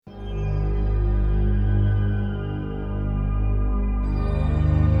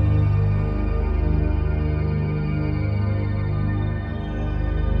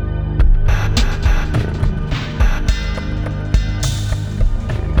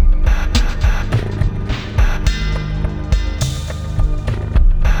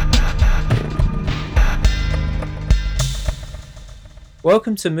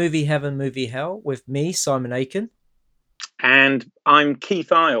Welcome to Movie Heaven, Movie Hell with me, Simon Aiken. And I'm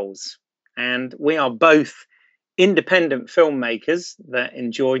Keith Isles. And we are both independent filmmakers that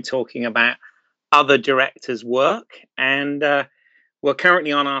enjoy talking about other directors' work. And we're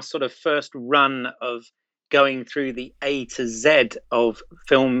currently on our sort of first run of going through the A to Z of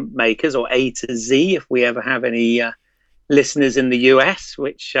filmmakers, or A to Z, if we ever have any listeners in the US,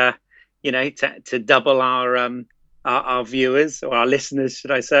 which, to double our viewers, or our listeners,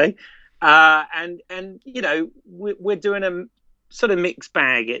 should I say. And we're doing a sort of mixed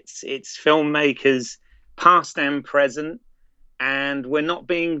bag. It's filmmakers past and present, and we're not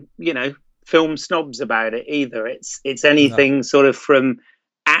being film snobs about it either. It's anything sort of from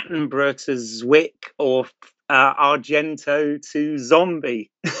Attenborough to Zwick, or Argento to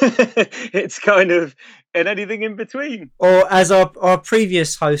Zombie. It's kind of, and anything in between. Or as our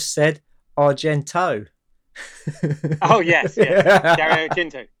previous host said, Argento. Oh yes, Dario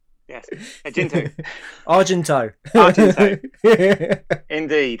Argento. Yes, Argento.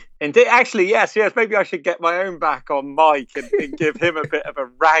 Indeed. Actually, yes. Maybe I should get my own back on mic and give him a bit of a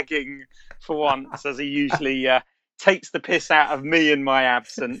ragging for once, as he usually takes the piss out of me in my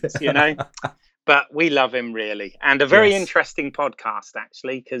absence. But we love him, really, and a very interesting podcast,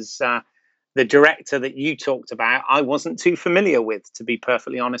 actually, because the director that you talked about, I wasn't too familiar with, to be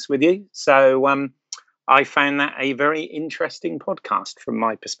perfectly honest with you. So I found that a very interesting podcast from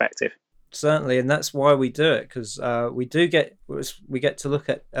my perspective. Certainly, and that's why we do it, because we get to look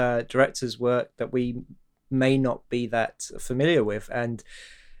at directors' work that we may not be that familiar with, and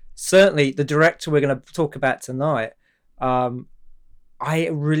certainly the director we're going to talk about tonight, I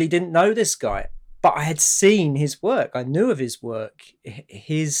really didn't know this guy, but I had seen his work. I knew of his work.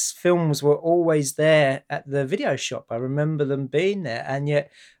 His films were always there at the video shop. I remember them being there, and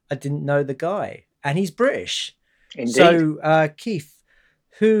yet I didn't know the guy. And he's British. Indeed. So, Keith,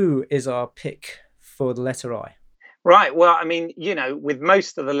 who is our pick for the letter I? Right. Well, I mean, with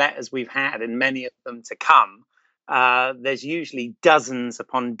most of the letters we've had, and many of them to come, there's usually dozens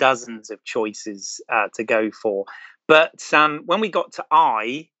upon dozens of choices to go for. But when we got to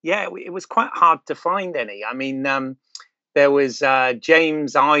I, it was quite hard to find any. I mean, there was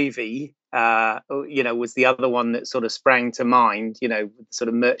James Ivey, was the other one that sort of sprang to mind, sort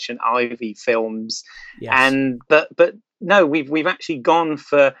of Merchant Ivey films. Yes. And but no, we've actually gone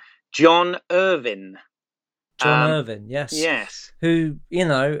for John Irvin. John Irvin, yes. Yes. Who,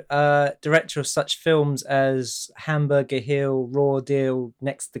 director of such films as Hamburger Hill, Raw Deal,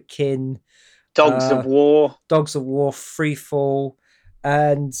 Next of Kin, Dogs of War, Free Fall,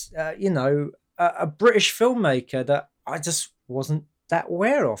 and a British filmmaker that I just wasn't that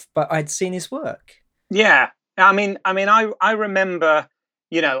aware of, but I'd seen his work. Yeah, I mean, I remember,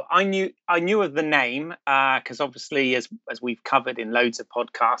 I knew of the name because obviously, as we've covered in loads of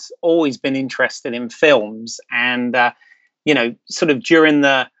podcasts, always been interested in films, and sort of during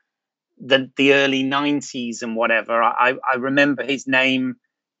the early 90s and whatever, I remember his name,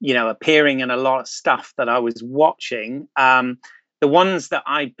 appearing in a lot of stuff that I was watching. The ones that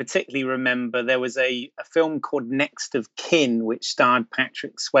I particularly remember, there was a film called Next of Kin, which starred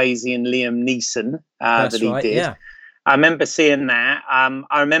Patrick Swayze and Liam Neeson that he did. Yeah. I remember seeing that.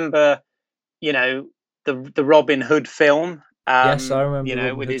 I remember, the Robin Hood film. Yes, I remember the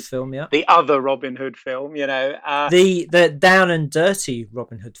Robin Hood film, yeah. The other Robin Hood film, the Down and Dirty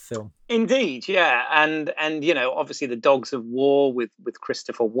Robin Hood film. Indeed, yeah. And obviously the Dogs of War with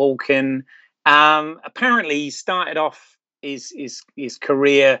Christopher Walken. Apparently he started off his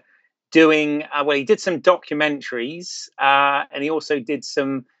career doing he did some documentaries, and he also did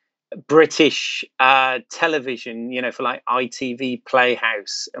some British television, for like ITV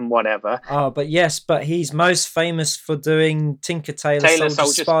Playhouse and whatever. But he's most famous for doing Tinker Tailor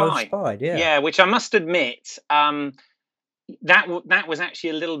Soldier Spy. Yeah, which I must admit, that was actually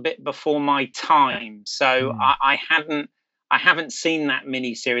a little bit before my time, so I haven't seen that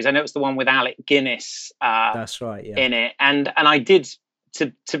mini-series. I know it's the one with Alec Guinness. That's right, yeah. In it, and I did,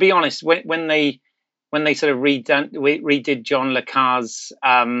 to be honest, when they sort of redid John le Carre's,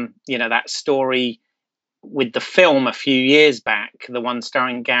 that story with the film a few years back, the one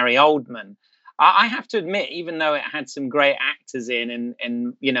starring Gary Oldman, I have to admit, even though it had some great actors in,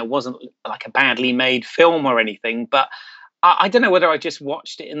 and wasn't like a badly made film or anything, but I don't know whether I just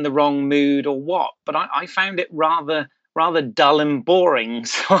watched it in the wrong mood or what, but I found it rather dull and boring.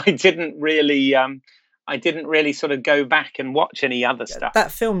 So I didn't really sort of go back and watch any other stuff.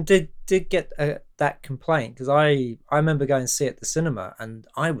 That film did get that complaint, because I remember going to see it at the cinema, and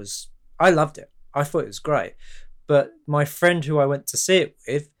I loved it. I thought it was great. But my friend who I went to see it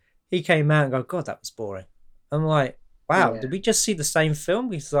with, he came out and go, God, that was boring. I'm like, wow, Yeah. did we just see the same film?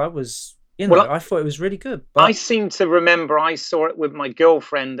 Because I was, Well, I thought it was really good. I But seem to remember I saw it with my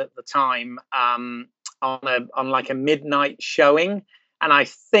girlfriend at the time, on like a midnight showing, and I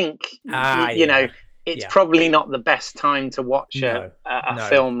think yeah, it's yeah, probably not the best time to watch no, a no,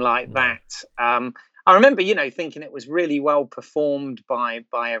 film like no. that. I remember, thinking it was really well performed by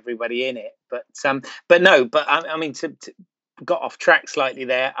everybody in it, but no, but I mean to got off track slightly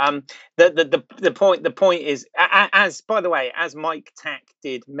there. The point is, as by the way, as Mike Tack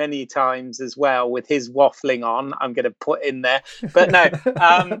did many times as well with his waffling on. I'm going to put in there, but no.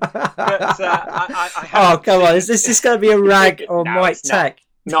 I Oh, haven't come on! seen. Is this just going to be a rag on No, Mike it's not. Tack?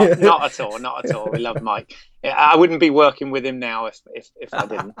 Not at all. Not at all. We love Mike. I wouldn't be working with him now if I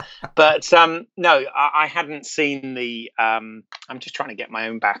didn't. But no, I hadn't seen the. I'm just trying to get my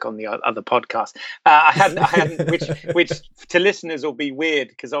own back on the other podcast. I hadn't, which to listeners will be weird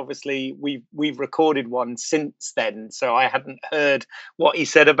because obviously we've recorded one since then, so I hadn't heard what he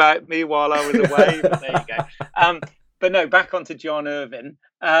said about me while I was away. But there you go. But no, back onto John Irvin.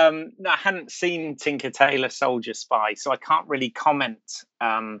 No, I hadn't seen Tinker Tailor Soldier Spy, so I can't really comment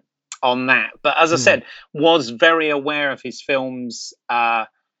on that. But as I said, was very aware of his films at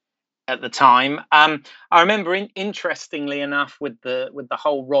the time. I remember, interestingly enough, with the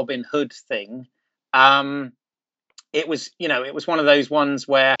whole Robin Hood thing. It was one of those ones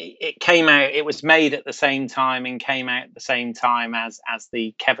where it came out. It was made at the same time and came out at the same time as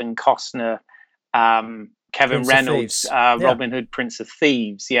the Kevin Costner. Kevin Prince Reynolds, Robin Hood, Prince of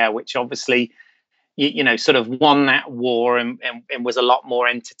Thieves, which obviously, sort of won that war and was a lot more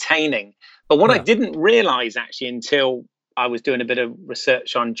entertaining. But what I didn't realize actually until I was doing a bit of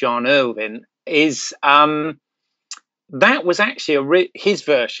research on John Irvin is that was actually his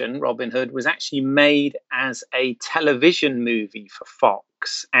version, Robin Hood, was actually made as a television movie for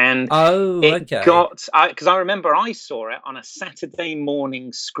Fox. And because I remember I saw it on a Saturday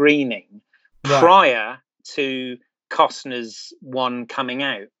morning screening prior to Costner's one coming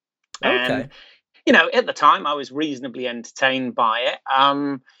out. And at the time I was reasonably entertained by it.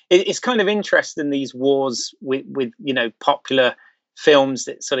 It's kind of interesting, these wars with popular films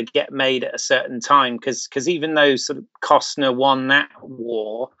that sort of get made at a certain time, because even though sort of Costner won that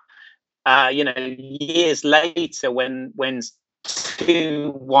war, years later when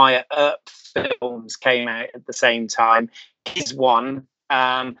two Wyatt Earp films came out at the same time, his one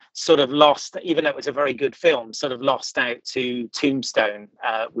sort of lost, even though it was a very good film, sort of lost out to Tombstone,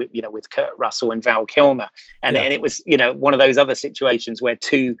 with Kurt Russell and Val Kilmer, and it was one of those other situations where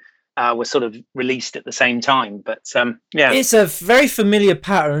two were sort of released at the same time. But it's a very familiar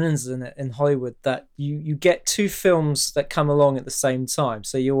pattern, isn't it, in Hollywood, that you get two films that come along at the same time.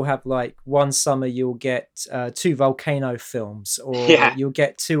 So you'll have, like, one summer you'll get two volcano films, or you'll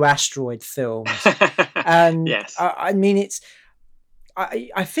get two asteroid films. And yes. I mean, it's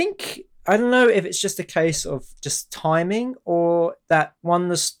I think, I don't know if it's just a case of just timing, or that one of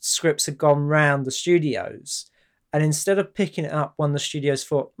the scripts had gone round the studios, and instead of picking it up, one of the studios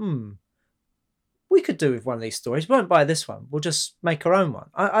thought, we could do with one of these stories. We won't buy this one. We'll just make our own one.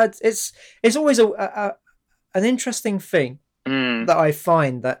 It's always an interesting thing that I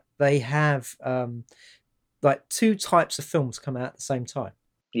find, that they have like two types of films come out at the same time.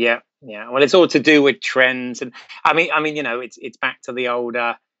 Yeah. Well, it's all to do with trends, and I mean, it's back to the old,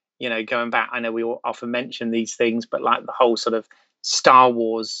 going back. I know we often mention these things, but like the whole sort of Star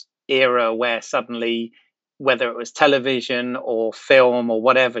Wars era, where suddenly, whether it was television or film or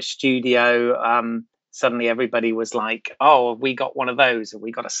whatever studio, suddenly everybody was like, "Oh, we got one of those, or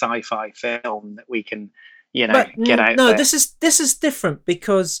we got a sci-fi film that we can, get out." No, there. this is different,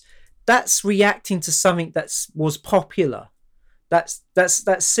 because that's reacting to something that was popular. That's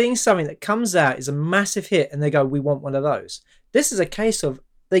seeing something that comes out is a massive hit, and they go, "We want one of those." This is a case of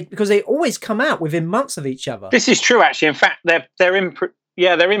because they always come out within months of each other. This is true, actually. In fact, they're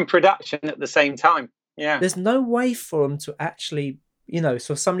in production at the same time. Yeah. There's no way for them to actually,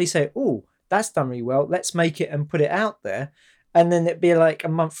 so somebody say, "Oh, that's done really well. Let's make it and put it out there," and then it'd be like a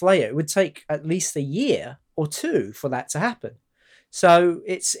month later. It would take at least a year or two for that to happen. So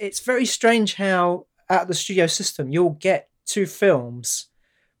it's very strange how out of the studio system you'll get two films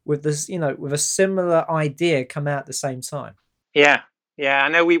with this, with a similar idea come out at the same time. Yeah. I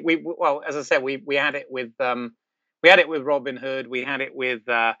know we well, as I said, we had it with Robin Hood, we had it with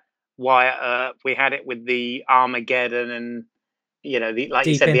Wyatt Earp, we had it with the Armageddon, and like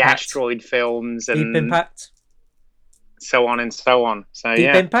Deep you said, Impact. The asteroid films, and Deep Impact, so on and so on. So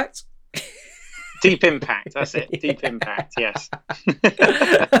Deep Impact. Deep Impact, that's it. Deep Impact, yes.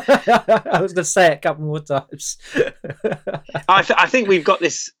 I was going to say it a couple more times. I think we've got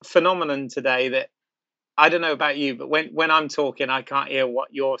this phenomenon today that I don't know about you, but when I'm talking, I can't hear what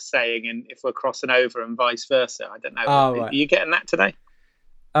you're saying, and if we're crossing over and vice versa, I don't know. Oh, Are right. you getting that today?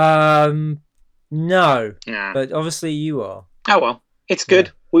 No, Yeah. but obviously you are. Oh well, it's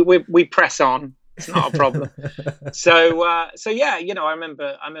good. Yeah. We press on. It's not a problem. So yeah, I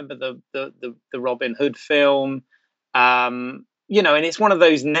remember the Robin Hood film. And it's one of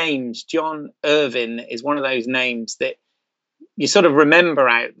those names. John Irvin is one of those names that you sort of remember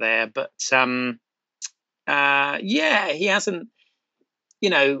out there, but he hasn't.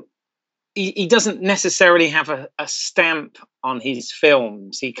 He doesn't necessarily have a stamp on his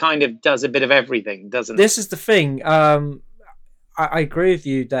films. He kind of does a bit of everything, doesn't he? This is the thing. I agree with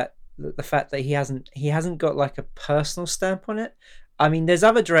you that the fact that he hasn't got like a personal stamp on it. I mean, there's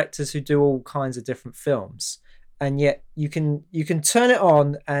other directors who do all kinds of different films, and yet you can turn it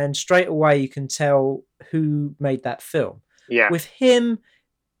on and straight away you can tell who made that film. Yeah. With him,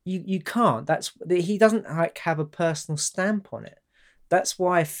 you can't. He doesn't like have a personal stamp on it. That's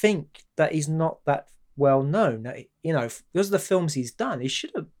why I think that he's not that well known. Because of the films he's done, he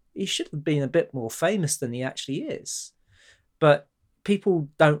should have been a bit more famous than he actually is. But people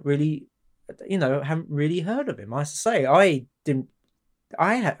don't really, haven't really heard of him. I say I didn't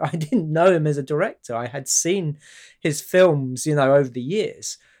know him as a director. I had seen his films, over the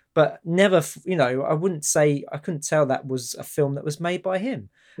years, but never, I couldn't tell that was a film that was made by him.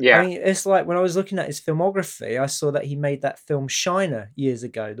 Yeah. I mean, it's like when I was looking at his filmography, I saw that he made that film Shiner years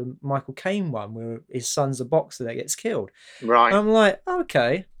ago, the Michael Caine one, where his son's a boxer that gets killed. Right. And I'm like,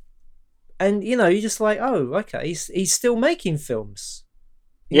 okay. And, you're just like, oh, okay, he's still making films.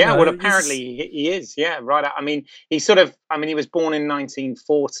 Well, apparently he is. Yeah, right. I mean, he was born in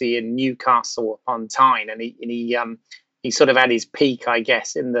 1940 in Newcastle upon Tyne, and he sort of had his peak, I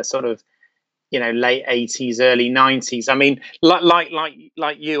guess, in the sort of, late 80s, early 90s. I mean, like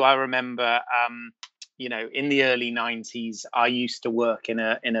you, I remember, in the early 90s, I used to work in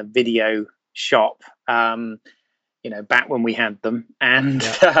a video shop, back when we had them. And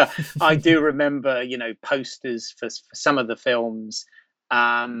I do remember, posters for some of the films,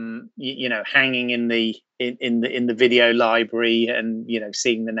 hanging in the video library, and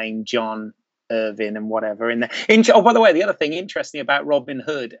seeing the name John Irvin and whatever in there. Oh, by the way, the other thing interesting about Robin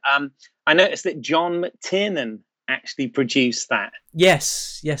Hood, I noticed that John McTiernan actually produced that.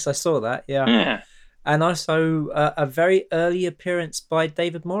 Yes, I saw that. Yeah. And also a very early appearance by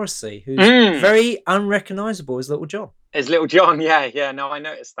David Morrissey, who's very unrecognizable as Little John. As Little John, yeah. No, I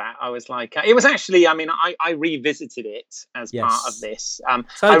noticed that. I was like, it was actually. I mean, I revisited it as part of this.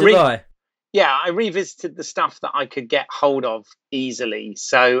 So did I. Yeah, I revisited the stuff that I could get hold of easily.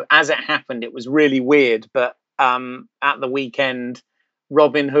 So as it happened, it was really weird. But at the weekend,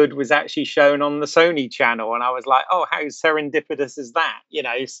 Robin Hood was actually shown on the Sony channel, and I was like, oh, how serendipitous is that?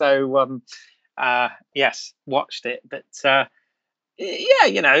 So yes, watched it. But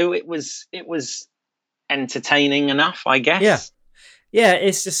it was entertaining enough, I guess. Yeah,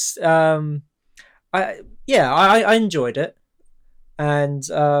 it's just I enjoyed it. And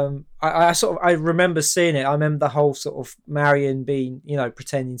I remember seeing it. I remember the whole sort of Marion being,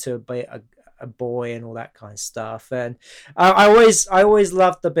 pretending to be a boy and all that kind of stuff. And I always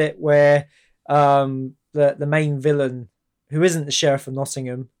loved the bit where the main villain, who isn't the Sheriff of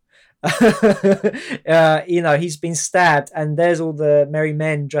Nottingham, he's been stabbed, and there's all the merry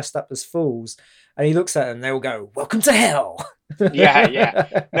men dressed up as fools, and he looks at them, and they all go, "Welcome to hell."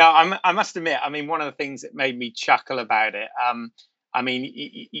 Yeah. No, I must admit, I mean, one of the things that made me chuckle about it, I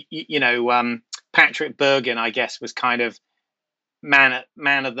mean, Patrick Bergin, I guess, was kind of man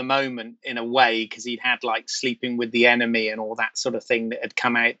of the moment in a way, because he'd had like Sleeping with the Enemy and all that sort of thing that had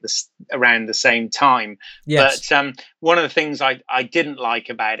come out around the same time. Yes. But one of the things I didn't like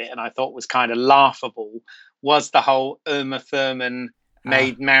about it, and I thought was kind of laughable, was the whole Uma Thurman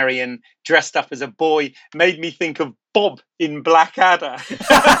made Marion dressed up as a boy, made me think of Bob in Blackadder.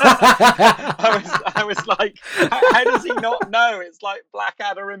 I was like, how does he not know? It's like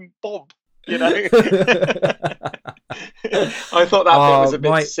Blackadder and Bob, I thought that bit was a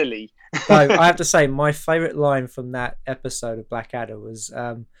bit silly. No, I have to say, my favourite line from that episode of Blackadder was,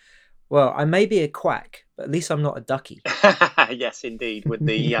 well, I may be a quack, but at least I'm not a ducky. Yes, indeed, with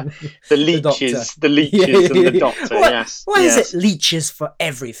the leeches, the leeches and the doctor. Why is it leeches for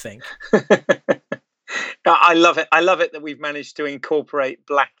everything? I love it. I love it that we've managed to incorporate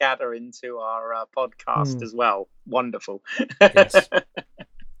Blackadder into our podcast as well. Wonderful. Yes.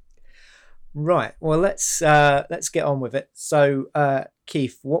 Right. Well, let's get on with it. So,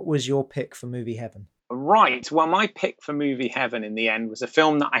 Keith, what was your pick for Movie Heaven? Right. Well, my pick for Movie Heaven in the end was a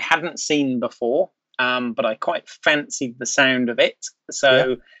film that I hadn't seen before, but I quite fancied the sound of it.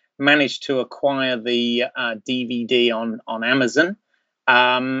 So managed to acquire the DVD on Amazon.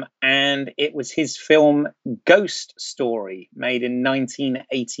 And it was his film Ghost Story, made in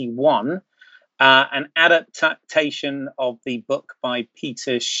 1981, an adaptation of the book by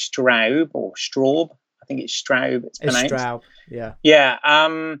Peter Straub, or Straub. I think it's Straub. It's pronounced Straub. Yeah. Yeah.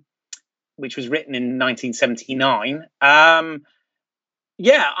 Which was written in 1979.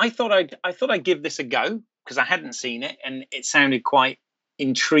 Yeah, I thought I'd give this a go because I hadn't seen it and it sounded quite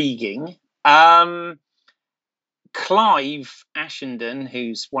intriguing. Clive Ashenden,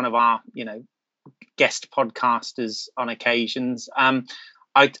 who's one of our, guest podcasters on occasions,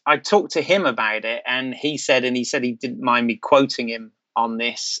 I talked to him about it, and he said he didn't mind me quoting him on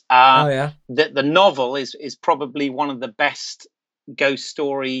this. That the novel is probably one of the best ghost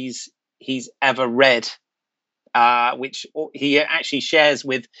stories he's ever read, which he actually shares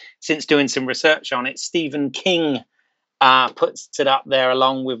with, since doing some research on it, Stephen King puts it up there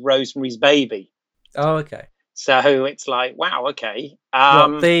along with Rosemary's Baby. Oh, okay. So it's like, wow, okay.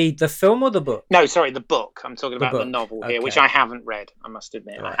 The film or the book? No, sorry, the book. I'm talking about the novel here, which I haven't read, I must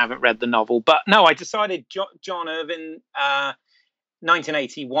admit. Right. I haven't read the novel. But no, I decided John Irving,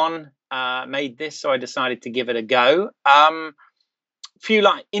 1981, made this, so I decided to give it a go. Few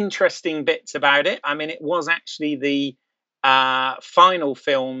interesting bits about it. I mean, it was actually the final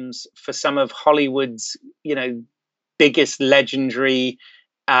films for some of Hollywood's, biggest legendary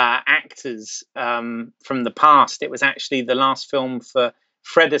actors from the past. It was actually the last film for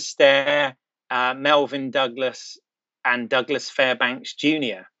Fred Astaire, Melvyn Douglas, and Douglas Fairbanks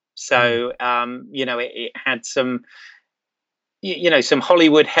Jr. So it had some some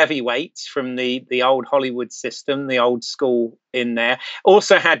Hollywood heavyweights from the old Hollywood system, the old school in there.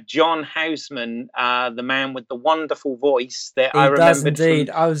 Also had John Houseman, the man with the wonderful voice that I remembered indeed.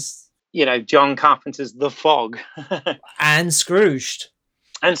 From, John Carpenter's The Fog. And Scrooged.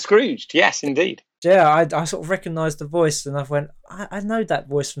 And Scrooged, yes, indeed. Yeah, I sort of recognised the voice, and I went, I know that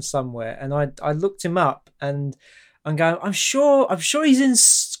voice from somewhere, and I looked him up, and I'm going, I'm sure he's in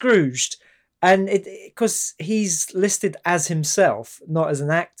Scrooged, and because he's listed as himself, not as an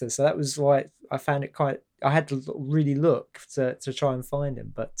actor, so that was why I found it I had to really look to try and find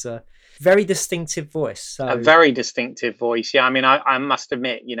him, but very distinctive voice. So. A very distinctive voice, yeah. I mean, I must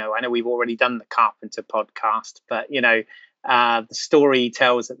admit, I know we've already done the Carpenter podcast, but the story he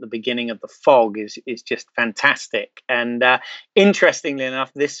tells at the beginning of The Fog is just fantastic. And interestingly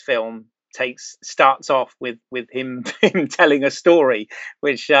enough, this film starts off with him telling a story,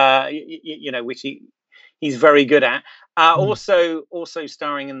 which which he's very good at. Also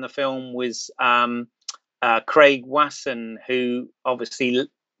starring in the film was Craig Wasson, who obviously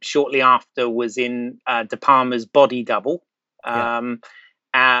shortly after was in De Palma's Body Double.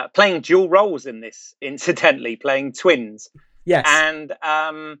 Playing dual roles in this, incidentally, playing twins. Yes. And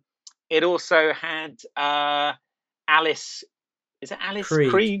it also had Alice. Is it Alice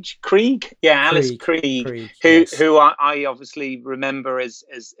Krieg? Yeah, Alice Krieg, who I obviously remember as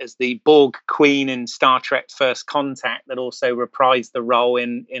the Borg Queen in Star Trek First Contact, that also reprised the role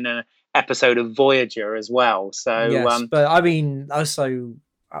in an episode of Voyager as well. So yes, but I mean, also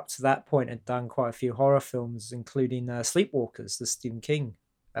up to that point had done quite a few horror films, including Sleepwalkers, the Stephen King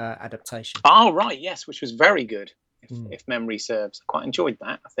adaptation. Oh, right, yes, which was very good, if memory serves. I quite enjoyed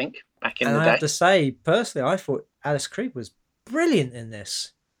that, I think, back in the day. I have to say, personally, I thought Alice Krieg was brilliant in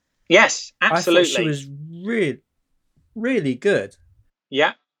this. Yes, absolutely. I thought she was really, really good.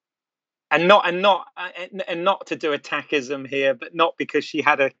 Yeah. And not to do attackism here, but not because she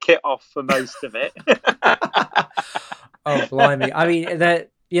had a kit off for most of it. Oh, blimey. I mean, that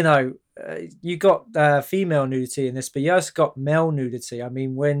you got female nudity in this, but you also got male nudity. I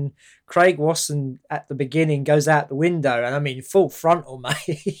mean, when Craig Wasson at the beginning goes out the window, and I mean, full frontal,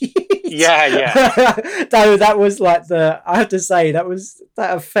 mate. Yeah. That was like I have to say, that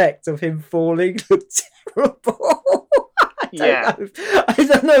effect of him falling looked terrible. I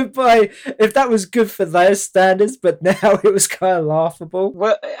don't know if that was good for their standards, but now it was kind of laughable.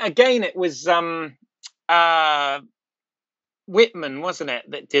 Well, again, it was Whitman, wasn't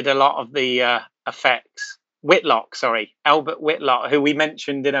it, that did a lot of the effects? Albert Whitlock, who we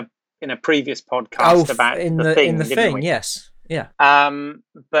mentioned in a previous podcast about the thing. Yes. Yeah.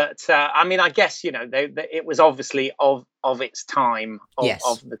 But I mean, I guess it was obviously of its time,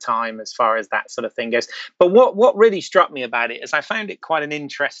 of the time, as far as that sort of thing goes. But what really struck me about it is I found it quite an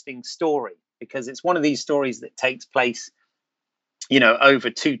interesting story, because it's one of these stories that takes place, over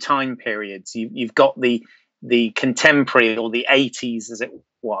two time periods. You've got the contemporary, or the 80s as it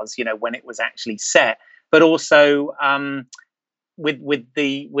was, when it was actually set, but also with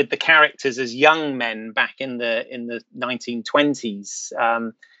the characters as young men back in the 1920s.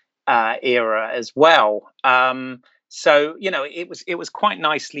 era as well. So it was quite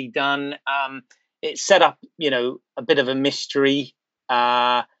nicely done. It set up a bit of a mystery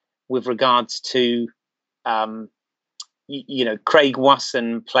with regards to Craig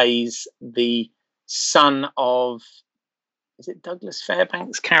Wasson plays the son of, is it Douglas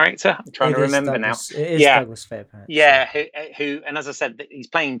Fairbanks' character? I'm trying to remember now. It is Yeah, Douglas Fairbanks. yeah. Who, and as I said, he's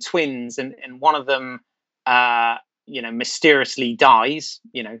playing twins, and one of them, mysteriously dies,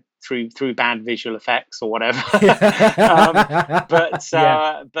 through bad visual effects or whatever.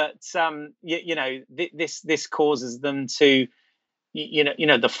 This causes them to,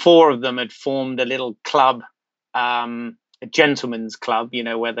 the four of them had formed a little club, a gentleman's club,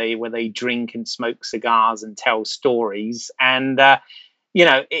 where they drink and smoke cigars and tell stories, and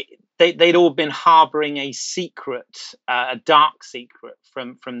they'd all been harboring a secret, a dark secret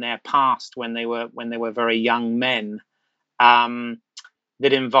from their past when they were very young men,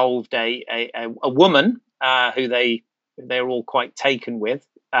 that involved a woman who they were all quite taken with,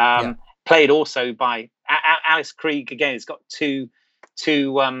 played also by Alice Krige. Again, has got two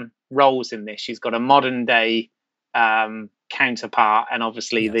roles in this. She's got a modern day counterpart, and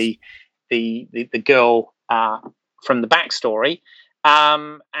obviously the girl from the backstory,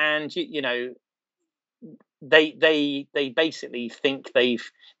 and they basically think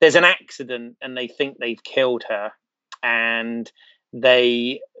there's an accident and they think they've killed her, and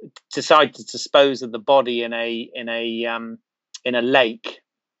they decide to dispose of the body in a lake,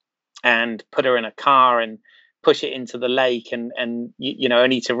 and put her in a car and push it into the lake, and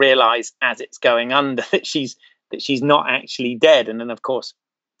only to realize as it's going under that she's not actually dead, and then of course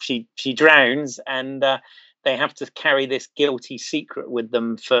she drowns, and they have to carry this guilty secret with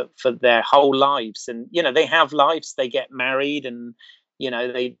them for their whole lives. And they have lives, they get married, and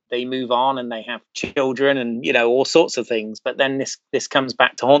they move on, and they have children, and all sorts of things, but then this comes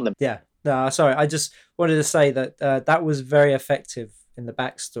back to haunt them. No, sorry, I just wanted to say that that was very effective in the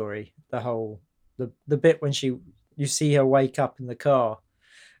backstory. The bit when you see her wake up in the car,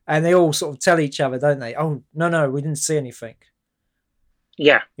 and they all sort of tell each other, don't they? Oh, no, we didn't see anything.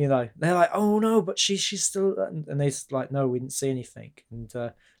 Yeah. They're like, oh no, but she's still, and they're like, no, we didn't see anything. And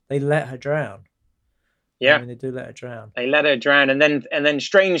they let her drown. Yeah. They do let her drown. They let her drown, and then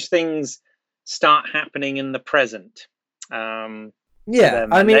strange things start happening in the present.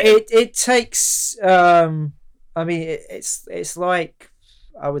 It takes it's like,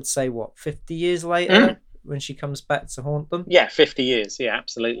 I would say, what, 50 years later when she comes back to haunt them. 50 years. Yeah,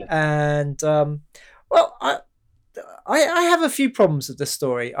 absolutely. And I have a few problems with the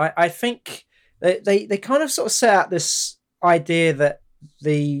story. I think they kind of sort of set out this idea that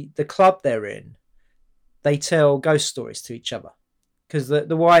the club they're in, they tell ghost stories to each other, because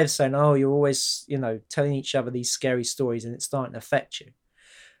the wives saying, oh, you're always telling each other these scary stories and it's starting to affect you.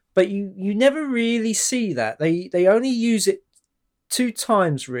 But you never really see that. They only use it 2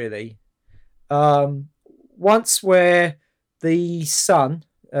 times really. Once where the son,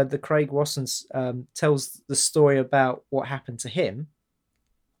 the Craig Wasson, tells the story about what happened to him,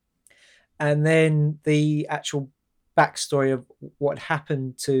 and then the actual backstory of what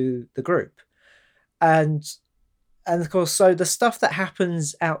happened to the group, and of course, so the stuff that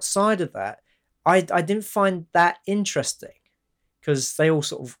happens outside of that, I didn't find that interesting, because they all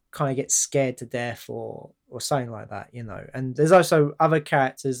sort of kind of get scared to death or something like that, And there's also other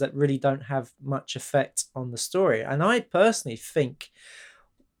characters that really don't have much effect on the story. And I personally think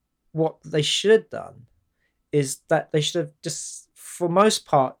what they should have done is that they should have just, for most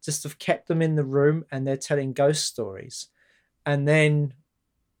part, just have kept them in the room and they're telling ghost stories. And then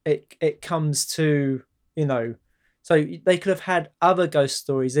it comes to, so they could have had other ghost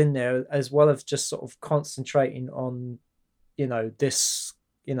stories in there, as well as just sort of concentrating on, just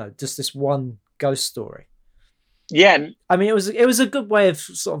this one ghost story. Yeah. I mean, it was a good way of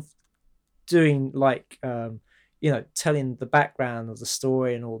sort of doing, like, telling the background of the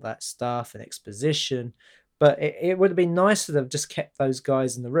story and all that stuff and exposition. But it would have been nicer to have just kept those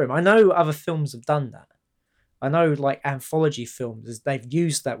guys in the room. I know other films have done that. I know, like, anthology films, they've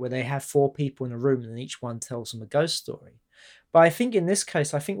used that, where they have 4 people in a room and each one tells them a ghost story. But I think in this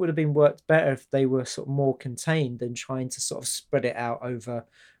case, I think it would have been worked better if they were sort of more contained than trying to sort of spread it out over,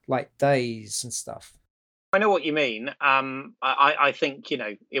 like, days and stuff. I know what you mean. I think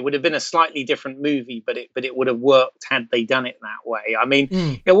it would have been a slightly different movie, but it would have worked had they done it that way. I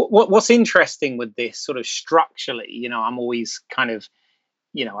mean, what's interesting with this sort of structurally, I'm always kind of,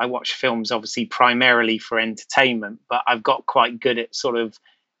 I watch films obviously primarily for entertainment, but I've got quite good at sort of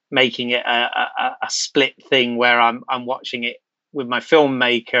making it a split thing where I'm watching it with my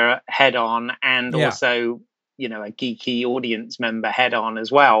filmmaker head on, and also a geeky audience member head on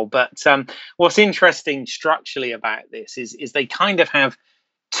as well. But what's interesting structurally about this is they kind of have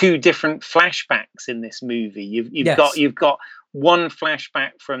two different flashbacks in this movie. You've got one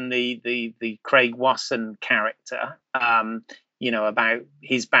flashback from the Craig Wasson character, about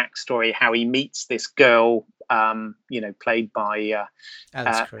his backstory, how he meets this girl, played by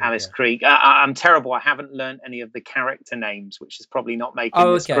Alice Krige. I'm terrible. I haven't learned any of the character names, which is probably not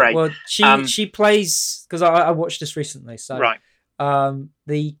making this great. Well, she plays, because I watched this recently. So right.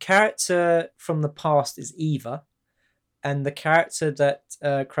 The character from the past is Eva, and the character that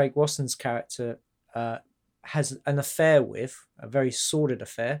Craig Wasson's character has an affair with, a very sordid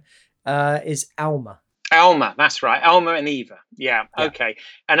affair, is Alma. Alma, that's right. Alma and Eva. Yeah. Okay.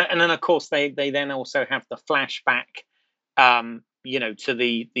 And then of course they then also have the flashback, to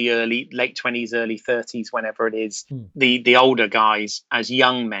the late 20s, early 30s, whenever it is, the older guys as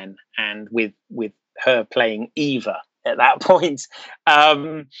young men, and with her playing Eva at that point.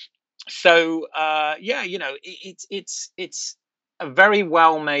 It's a very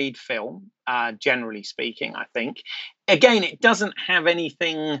well made film, generally speaking. I think, again, it doesn't have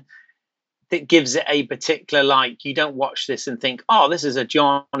anything that gives it a particular, you don't watch this and think, oh, this is a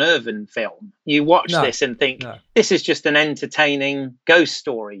John Irvin film. You watch this and think, this is just an entertaining ghost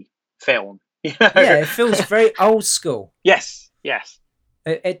story film. Yeah, it feels very old school. Yes.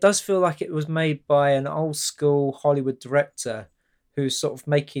 It does feel like it was made by an old school Hollywood director who's sort of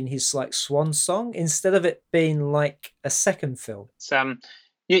making his swan song, instead of it being like a second film. And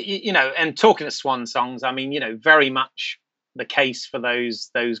talking of swan songs, I mean, very much the case for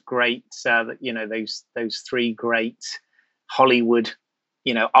those great those three great Hollywood,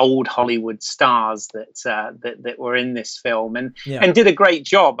 old Hollywood stars that were in this film and did a great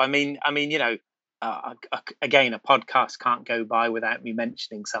job. I mean, again, a podcast can't go by without me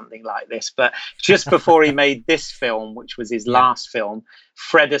mentioning something like this. But just before he made this film, which was his last film,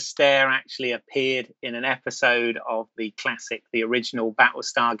 Fred Astaire actually appeared in an episode of the original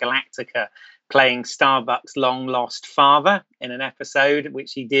Battlestar Galactica, playing Starbuck's long lost father in an episode,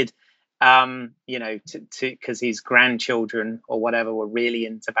 which he did, because his grandchildren or whatever were really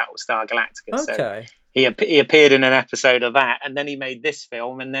into Battlestar Galactica. Okay. So he appeared in an episode of that, and then he made this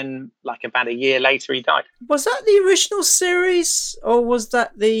film, and then about a year later he died. Was that the original series, or was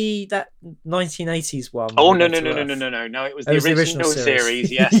that that 1980s one? Oh, no, it was the original series.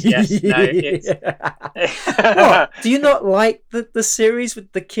 Yes. What? Do you not like the series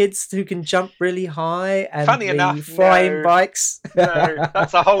with the kids who can jump really high and funny enough, flying bikes? No,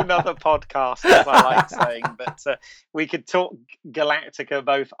 that's a whole nother podcast, as I like saying. But we could talk Galactica,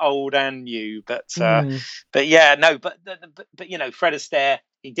 both old and new. But Fred Astaire,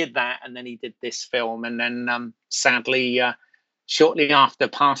 he did that, and then he did this film, and then sadly, shortly after,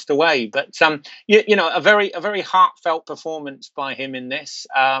 passed away. But a very heartfelt performance by him in this.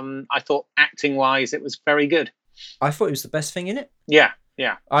 I thought acting wise, it was very good. I thought he was the best thing in it. Yeah.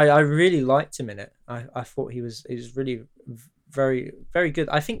 I really liked him in it. I thought he was really very, very good.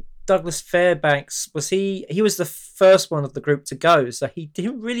 I think Douglas Fairbanks he was the first one of the group to go, so he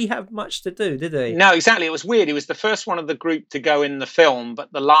didn't really have much to do, did he? No, exactly. It was weird. He was the first one of the group to go in the film,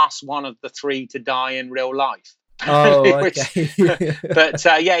 but the last one of the three to die in real life. Oh, okay. But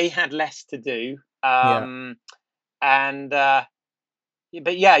he had less to do. But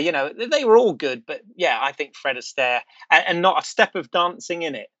they were all good. But I think Fred Astaire, and not a step of dancing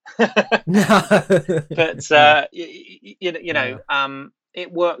in it. No. But it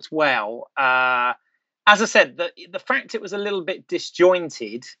worked well. As I said, the fact it was a little bit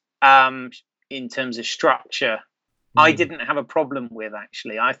disjointed in terms of structure, I didn't have a problem with.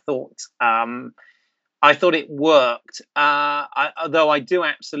 Actually, I thought it worked. Although I do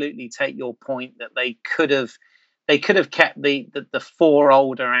absolutely take your point that they could have kept the four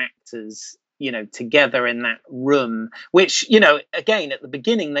older actors, together in that room, which, again, at the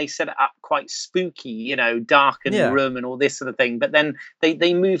beginning they set it up quite spooky, darkened room and all this sort of thing. But then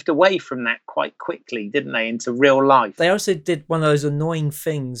they moved away from that quite quickly, didn't they, into real life? They also did one of those annoying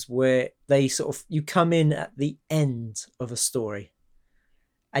things where they you come in at the end of a story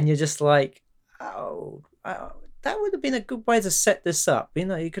and you're just like, that would have been a good way to set this up.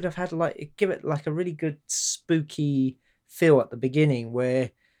 You could have had give it a really good spooky feel at the beginning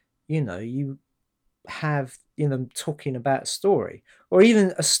where, you have, talking about a story, or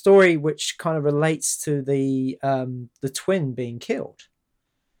even a story which kind of relates to the twin being killed.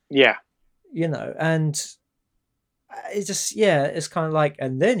 Yeah. And it's just, it's kind of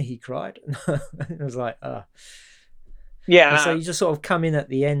and then he cried. It was like, Yeah, And so you just sort of come in at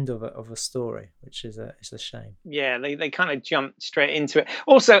the end of a story, which is it's a shame. yeah, they kind of jumped straight into it.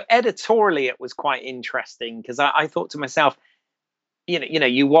 Also, editorially, it was quite interesting because I thought to myself,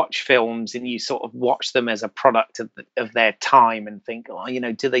 you watch films and you sort of watch them as a product of their time and think, oh,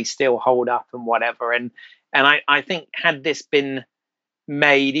 do they still hold up and whatever. And I think had this been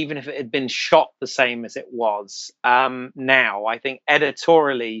made, even if it had been shot the same as it was now, I think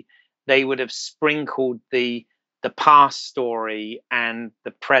editorially they would have sprinkled the past story and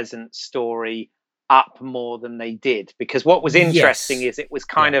the present story up more than they did. Because what was interesting Yes. is it was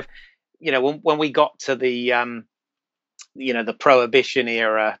kind of, when we got to the prohibition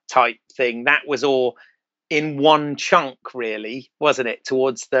era type thing, that was all in one chunk, really, wasn't it,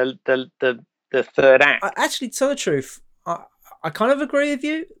 towards the third act. Actually, to tell the truth, I kind of agree with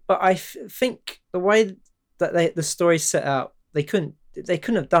you, but I think the way that the story's set out, they couldn't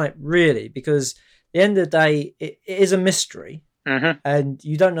have done it really, because at the end of the day, it is a mystery, and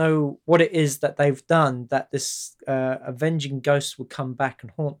you don't know what it is that they've done that this avenging ghost would come back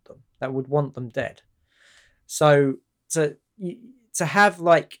and haunt them, that would want them dead. So to have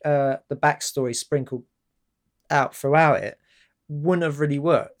like the backstory sprinkled out throughout it wouldn't have really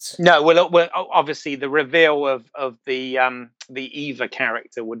worked. No, well, obviously the reveal of the Eva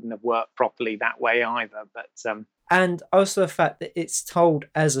character wouldn't have worked properly that way either. But and also the fact that it's told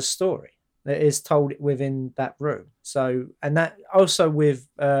as a story, that is told within that room. So, and that also with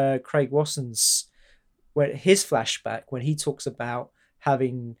Craig Watson's, when his flashback, when he talks about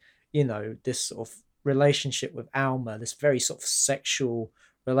having this sort of relationship with Alma, this very sort of sexual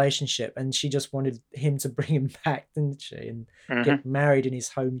relationship, and she just wanted him to bring him back, didn't she, and get married in his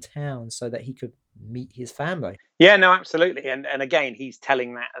hometown so that he could meet his family. Yeah, no, absolutely. And again, he's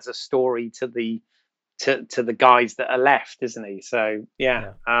telling that as a story to the guys that are left, isn't he? So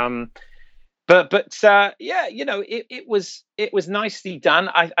yeah. But yeah, it was nicely done.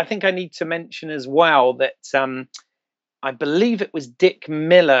 I think I need to mention as well that I believe it was Dick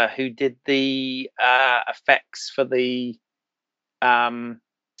Miller who did the effects for the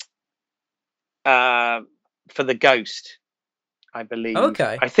ghost, I believe.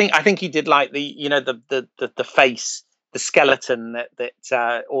 Okay. I think he did like the face, the skeleton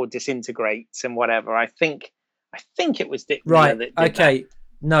that all disintegrates and whatever. I think it was Dick Miller that did that.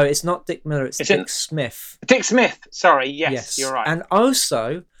 No, it's not Dick Miller. It's Dick Smith. Dick Smith. Sorry. Yes, you're right. And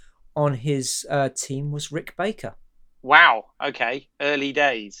also on his team was Rick Baker. Wow. Okay. Early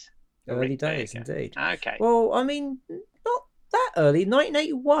days. Early days, indeed. Okay. Well, I mean, not that early.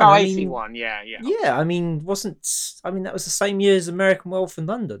 1981. Oh, 81. Yeah. Yeah. I mean, that was the same year as American Werewolf in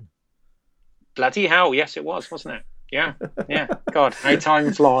London. Bloody hell! Yes, it was, wasn't it? Yeah. God, how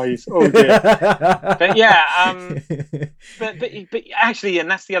time flies. Oh dear. But yeah, but actually, and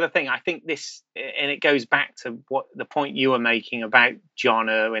that's the other thing. I think this, and it goes back to what the point you were making about John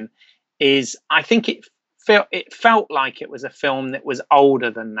Irwin, is I think it felt like it was a film that was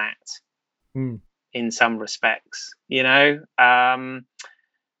older than that, in some respects, But yeah,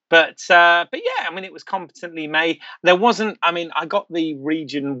 I mean, it was competently made. There wasn't. I mean, I got the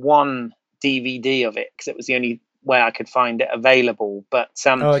Region 1 DVD of it because it was the only way I could find it available. But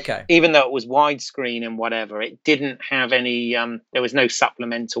even though it was widescreen and whatever, it didn't have any. There was no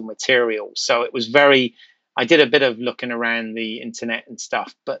supplemental material, so it was very. I did a bit of looking around the internet and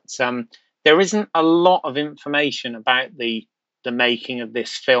stuff, but there isn't a lot of information about the making of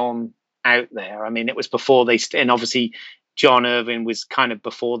this film out there. I mean, it was before and obviously John Irwin was kind of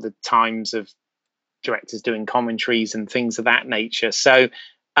before the times of directors doing commentaries and things of that nature. So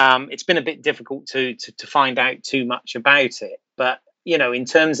it's been a bit difficult to find out too much about it. But, in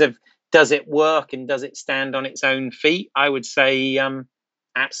terms of does it work and does it stand on its own feet, I would say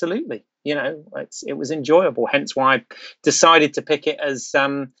absolutely. It was enjoyable. Hence why I decided to pick it as,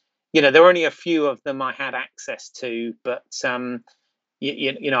 there were only a few of them I had access to, but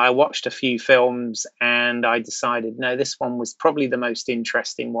I watched a few films and I decided, no, this one was probably the most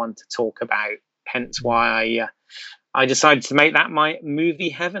interesting one to talk about. Hence why I decided to make that my movie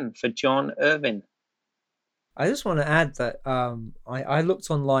heaven for John Irwin. I just want to add that I looked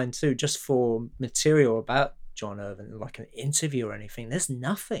online too, just for material about John Irwin, like an interview or anything. There's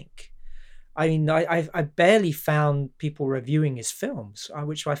nothing. I mean, I barely found people reviewing his films,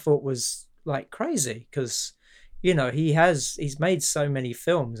 which I thought was like crazy because, he's made so many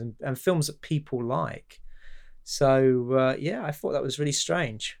films and films that people like. So yeah, I thought that was really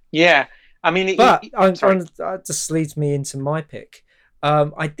strange. Yeah. I mean, that just leads me into my pick.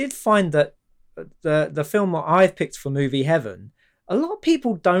 I did find that the film that I've picked for Movie Heaven, a lot of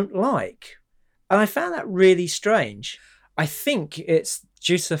people don't like, and I found that really strange. I think it's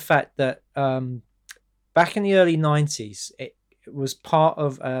due to the fact that back in the early 90s, it was part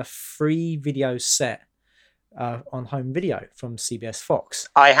of a free video set on home video from CBS Fox.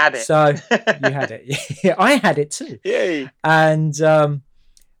 I had it. So you had it. Yeah, I had it too. Yay. And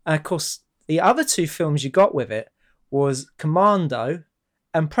of course, the other two films you got with it was Commando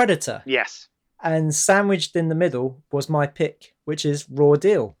and Predator. Yes. And sandwiched in the middle was my pick, which is Raw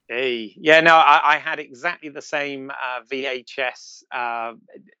Deal. Hey. Yeah, no, I had exactly the same VHS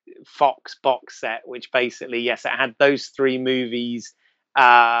Fox box set, which basically, yes, it had those three movies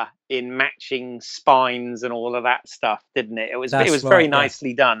in matching spines and all of that stuff, didn't it? It was very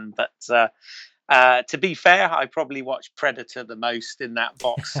nicely done. But to be fair, I probably watched Predator the most in that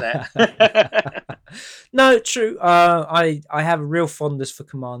box set. No, true. I have a real fondness for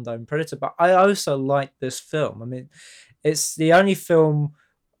Commando and Predator, but I also like this film. I mean, it's the only film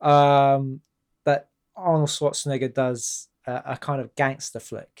that Arnold Schwarzenegger does a kind of gangster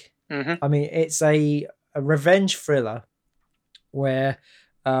flick. Mm-hmm. I mean, it's a revenge thriller where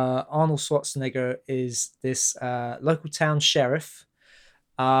Arnold Schwarzenegger is this local town sheriff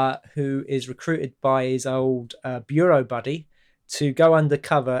who is recruited by his old bureau buddy to go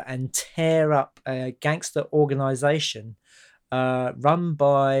undercover and tear up a gangster organization run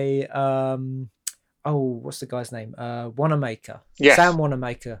by what's the guy's name? Wanamaker. Yes. Sam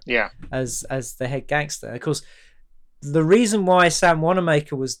Wanamaker. Yeah. As the head gangster. And of course, the reason why Sam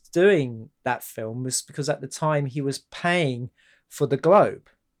Wanamaker was doing that film was because at the time he was paying for the Globe.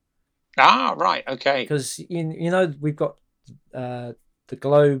 Ah, right. Okay. Because you know we've got the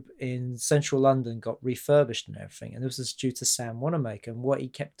Globe in central London got refurbished and everything, and this was due to Sam Wanamaker. And what he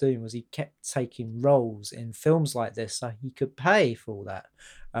kept doing was he kept taking roles in films like this so he could pay for all that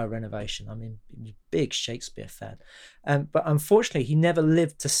renovation. I mean, he was a big Shakespeare fan, but unfortunately he never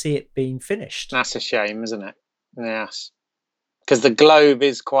lived to see it being finished. That's a shame, isn't it? Yes, because the Globe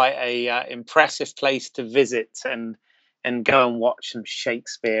is quite a impressive place to visit and go and watch some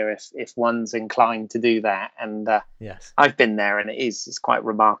Shakespeare if one's inclined to do that. And yes, I've been there, and it's quite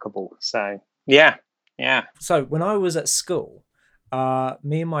remarkable. So yeah. So when I was at school,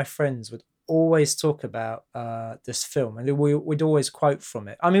 me and my friends would always talk about this film, and we'd always quote from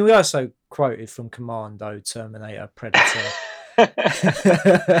it. I mean, we also quoted from Commando, Terminator, Predator.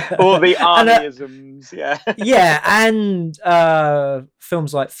 All the Arnieisms, and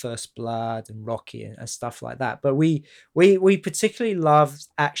films like First Blood and Rocky and stuff like that. But we particularly loved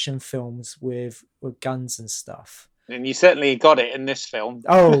action films with guns and stuff. And you certainly got it in this film.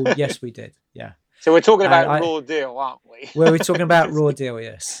 Oh yes, we did. Yeah. So we're talking about Raw Deal, aren't we? We're talking about Raw Deal,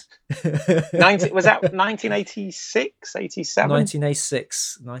 yes. Was that 1986, 87?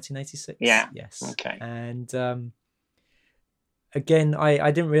 1986. Yeah. Yes. Okay. And again,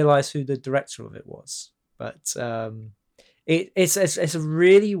 I didn't realize who the director of it was, but it's a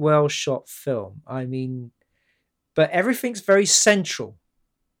really well shot film. I mean, but everything's very central.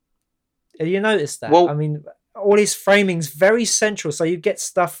 Have you noticed that? Well, I mean, all his framing's very central. So you get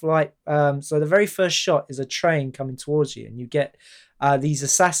stuff like so the very first shot is a train coming towards you, and you get these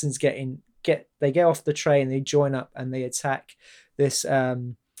assassins get off the train, they join up and they attack this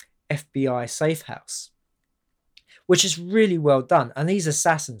FBI safe house, which is really well done. And these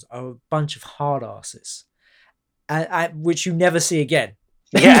assassins are a bunch of hard asses, which you never see again.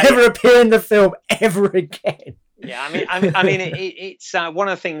 They never appear in the film ever again. Yeah, I mean, it's one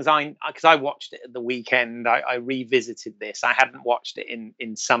of the things because I watched it at the weekend. I revisited this. I hadn't watched it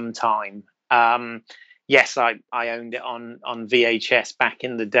in some time. Yes, I owned it on VHS back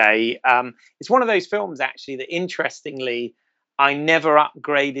in the day. It's one of those films actually that, interestingly, I never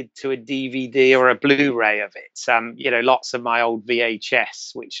upgraded to a DVD or a Blu-ray of it. Lots of my old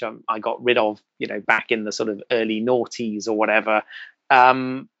VHS, which I got rid of, back in the sort of early noughties or whatever.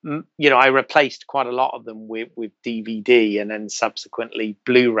 I replaced quite a lot of them with DVD and then subsequently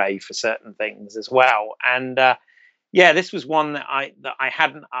Blu-ray for certain things as well. And this was one that I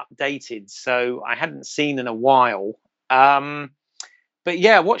hadn't updated, so I hadn't seen in a while. But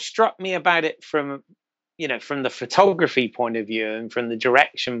yeah, what struck me about it from the photography point of view and from the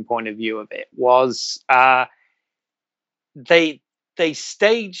direction point of view of it was they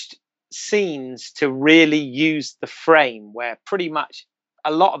staged scenes to really use the frame, where pretty much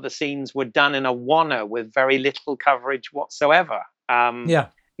a lot of the scenes were done in a oneer with very little coverage whatsoever.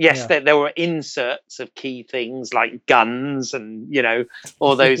 There were inserts of key things like guns and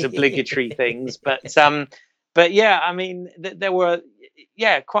all those obligatory things, but yeah, I mean there were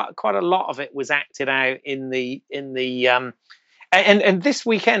quite a lot of it was acted out in the and this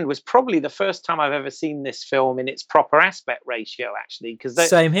weekend was probably the first time I've ever seen this film in its proper aspect ratio, actually.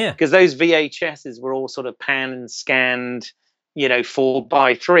 Same here. Because those VHSs were all sort of pan and scanned,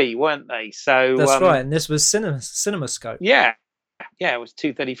 4:3, weren't they? So That's right, and this was CinemaScope. yeah, it was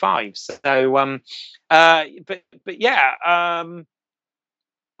 2:35. So but yeah,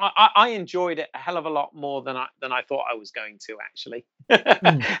 I enjoyed it a hell of a lot more than I thought I was going to, actually.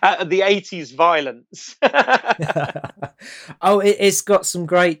 The 80s violence. Oh, it's got some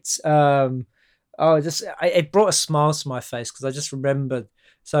great. It brought a smile to my face because I just remembered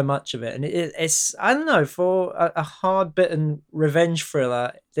so much of it, and it's I don't know, for a hard-bitten revenge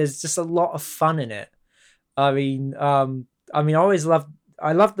thriller. There's just a lot of fun in it. I always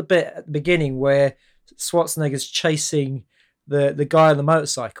I love the bit at the beginning where Schwarzenegger's chasing the guy on the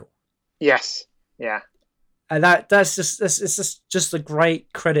motorcycle. Yes, yeah. And it's just a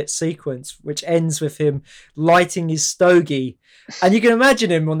great credit sequence, which ends with him lighting his stogie, and you can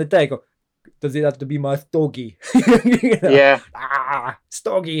imagine him on the day go, "Does it have to be my stogie?" Yeah.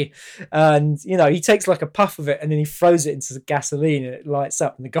 Stogie, and he takes like a puff of it, and then he throws it into the gasoline, and it lights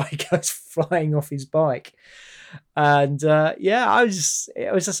up, and the guy goes flying off his bike. And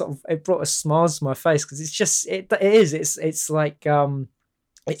it was just sort of, it brought a smile to my face because it's like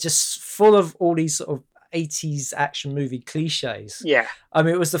it's just full of all these sort of 80s action movie cliches. Yeah.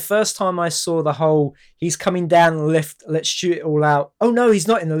 It was the first time I saw the whole he's coming down the lift, let's shoot it all out. Oh no, he's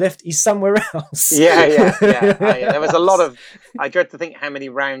not in the lift, he's somewhere else. Yeah. There was a lot of, I dread to think how many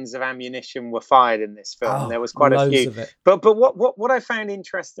rounds of ammunition were fired in this film. There was quite a few. Of it. But what I found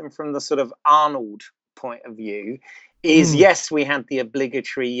interesting from the sort of Arnold point of view is, yes, we had the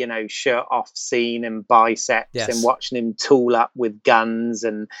obligatory, shirt off scene and biceps, and watching him tool up with guns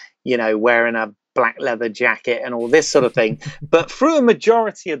and, wearing a black leather jacket and all this sort of thing. But through a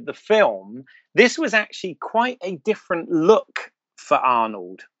majority of the film, this was actually quite a different look for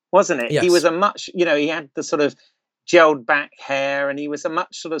Arnold, wasn't it? Yes. He was a much, he had the sort of gelled back hair, and he was a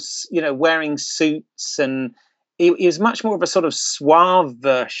much sort of, wearing suits, and he was much more of a sort of suave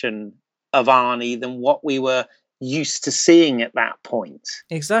version of Arnie than what we were used to seeing at that point.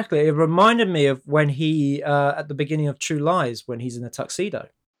 Exactly. It reminded me of when he, at the beginning of True Lies, when he's in a tuxedo.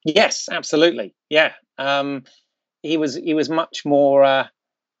 Yes, absolutely. Yeah. He was much more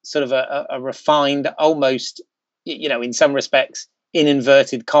sort of a refined, almost, in some respects, in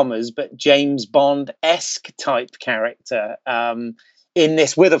inverted commas, but James Bond-esque type character in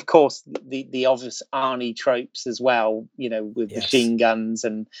this, with, of course, the obvious Arnie tropes as well, with machine guns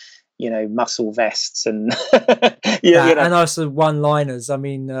and, muscle vests and and also one-liners.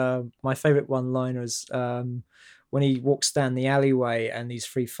 My favorite one-liners, when he walks down the alleyway and these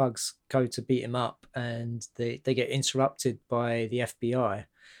three thugs go to beat him up, and they get interrupted by the FBI,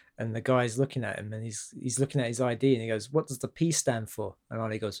 and the guy's looking at him, and he's looking at his ID, and he goes, "What does the P stand for?" And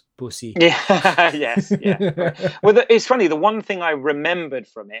Arnie goes, "Pussy." Yeah. Yes. Yeah. Well, it's funny. The one thing I remembered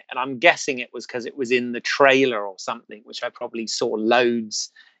from it, and I'm guessing it was because it was in the trailer or something, which I probably saw loads,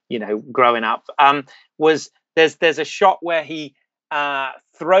 growing up, was there's a shot where he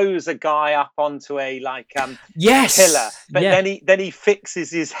throws a guy up onto a pillar, but then he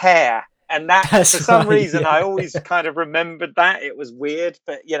fixes his hair, and that's for some reason I always kind of remembered that. It was weird,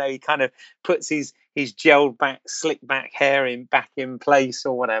 but he kind of puts his gelled back, slick back hair back in place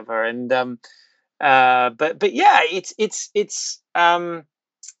or whatever. And but yeah, it's an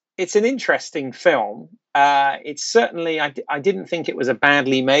interesting film. It's certainly, I didn't think it was a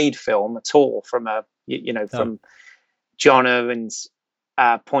badly made film at all from a from John Irwin's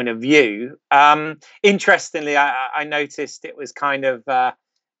point of view. Interestingly, I noticed it was kind of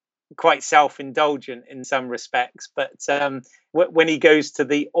quite self-indulgent in some respects, but when he goes to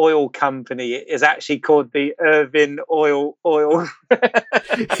the oil company, it is actually called the Irvin Oil.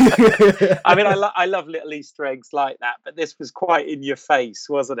 I love little Easter eggs like that, but this was quite in your face,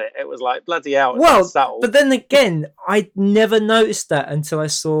 wasn't it? It was like, bloody hell, it's subtle. But then again, I never noticed that until I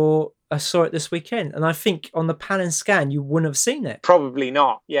saw it this weekend, and I think on the pan and scan you wouldn't have seen it. Probably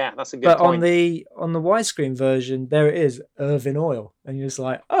not. Yeah, that's a good point. But on the widescreen version, there it is, Irvin Oil, and you're just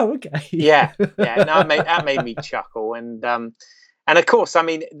like, oh, okay. Yeah. No, that made me chuckle, and of course,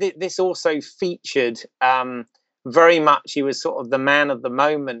 this also featured very much. He was sort of the man of the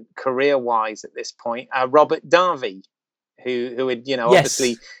moment career-wise at this point. Robert Davi, who had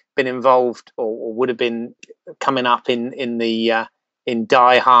obviously been involved or would have been coming up in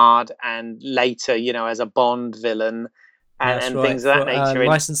Die Hard, and later, as a Bond villain, and things of that nature.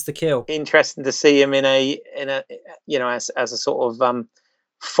 License to Kill. Interesting to see him in a as a sort of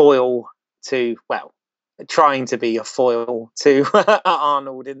foil to, well, trying to be a foil to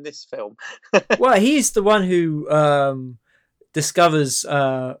Arnold in this film. Well, he's the one who discovers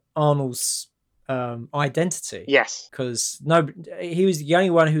Arnold's identity. Yes. Because he was the only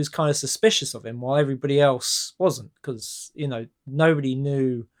one who was kind of suspicious of him, while everybody else wasn't. Because nobody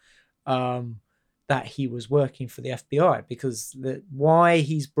knew that he was working for the FBI. Because why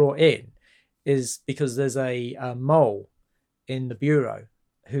he's brought in is because there's a mole in the bureau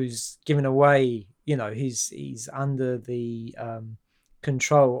who's given away. He's under the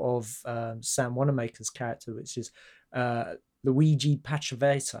control of Sam Wanamaker's character, which is Luigi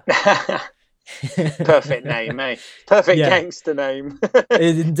Pachaveta. Perfect name, eh? Perfect gangster name.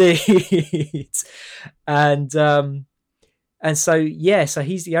 Indeed. And so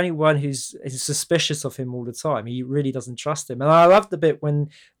he's the only one who's suspicious of him all the time. He really doesn't trust him. And I love the bit when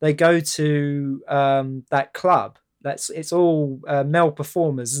they go to that club. It's all male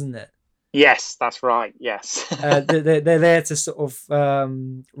performers, isn't it? Yes, that's right. Yes. They're there to sort of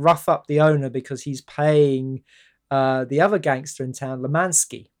rough up the owner because he's paying the other gangster in town,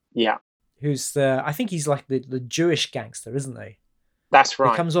 Lemansky. Yeah. Who's I think he's like the Jewish gangster, isn't he? That's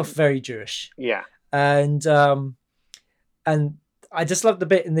right. He comes off very Jewish. Yeah. And I just love the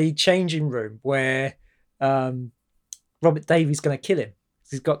bit in the changing room where Robert Davi's going to kill him.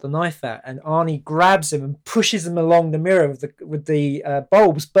 He's got the knife out, and Arnie grabs him and pushes him along the mirror with the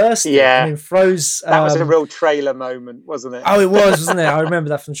bulbs bursting. Yeah. And then throws. That was a real trailer moment, wasn't it? Oh, it was, wasn't it? I remember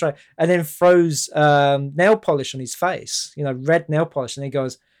that from the trailer. And then throws nail polish on his face. Red nail polish, and he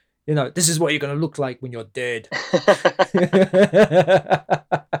goes, this is what you're going to look like when you're dead.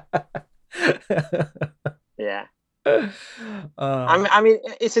 Yeah. I mean,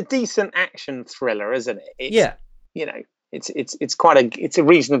 it's a decent action thriller, isn't it? It's a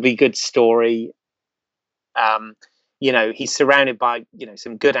reasonably good story. He's surrounded by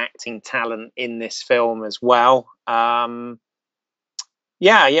some good acting talent in this film as well. I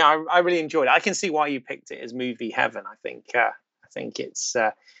really enjoyed it. I can see why you picked it as movie heaven. I think it's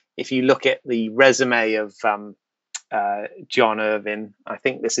if you look at the resume of John Irvin, I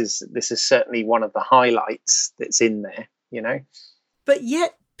think this is certainly one of the highlights that's in there. But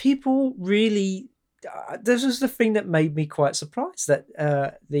yet people really. This was the thing that made me quite surprised that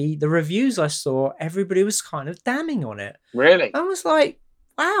the reviews I saw, everybody was kind of damning on it. Really? I was like,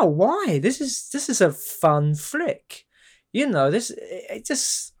 wow, why? This is a fun flick. I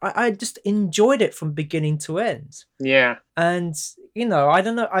just enjoyed it from beginning to end. Yeah. And I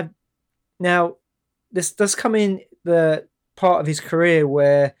don't know. Now this does come in the part of his career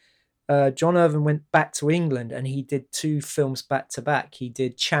where John Irvin went back to England and he did 2 films back to back. He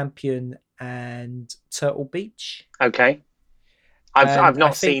did Champion and Turtle Beach. Okay. I've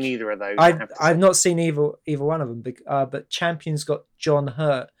not seen either of those. I've not seen either one of them, but Champion's got John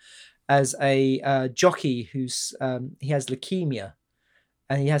Hurt as a jockey who's he has leukemia,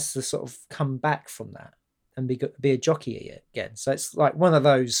 and he has to sort of come back from that and be a jockey again. So it's like one of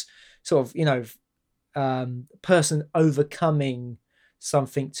those sort of person overcoming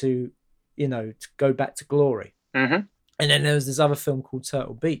something to go back to glory. Mm-hmm. And then there was this other film called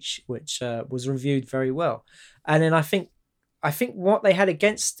Turtle Beach, which was reviewed very well. And then I think what they had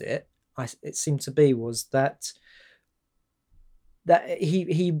against it, it seemed to be, was that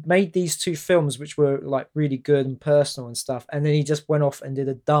he made these 2 films which were like really good and personal and stuff, and then he just went off and did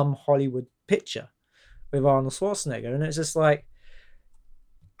a dumb Hollywood picture with Arnold Schwarzenegger, and it's just like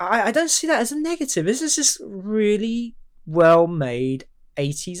I don't see that as a negative. This is just really well made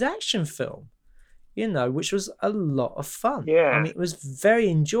 80s action film. Which was a lot of fun. Yeah. I mean, it was very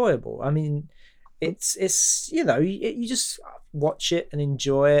enjoyable. I mean, it's you just watch it and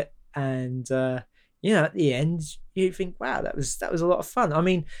enjoy it, and at the end you think, wow, that was a lot of fun. I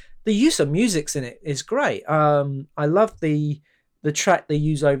mean, the use of music's in it is great. I love the track they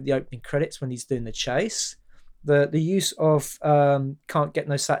use over the opening credits when he's doing the chase. The use of Can't Get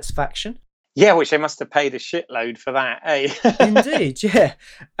No Satisfaction. Yeah, which they must have paid a shitload for that, eh? Indeed, yeah.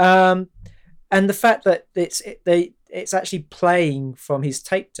 And the fact that it's actually playing from his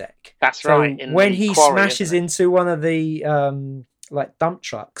tape deck. That's right. When he smashes into one of the like dump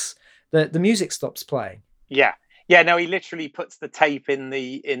trucks, the music stops playing. Yeah. Yeah, no, he literally puts the tape in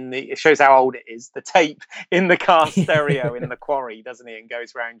the it shows how old it is, the tape in the car stereo in the quarry, doesn't he? And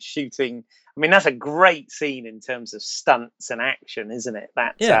goes around shooting. I mean, that's a great scene in terms of stunts and action, isn't it?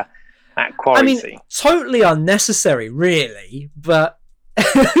 That quarry scene. Totally unnecessary, really, but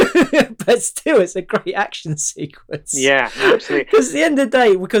but still, it's a great action sequence. Yeah, absolutely. Because at the end of the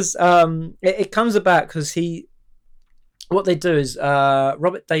day, because it comes about because what they do is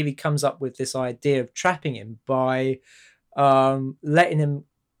Robert Davi comes up with this idea of trapping him by letting him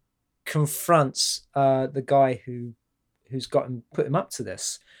confront the guy who's put him up to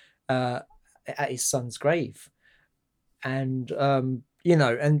this at his son's grave, and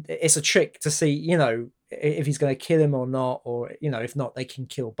and it's a trick to see, if he's going to kill him or not, or if not, they can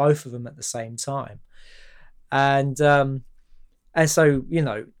kill both of them at the same time. And so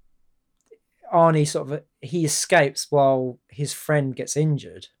Arnie he escapes while his friend gets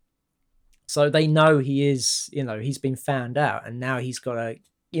injured. So they know he's been found out, and now he's got to,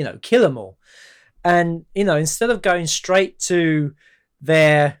 kill them all. And, instead of going straight to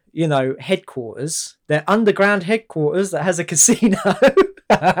their, headquarters, their underground headquarters that has a casino.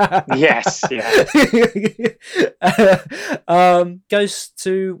 Yes, yeah. Goes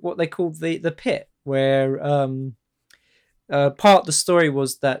to what they call the pit, where part of the story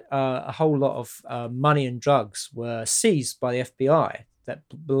was that a whole lot of money and drugs were seized by the FBI that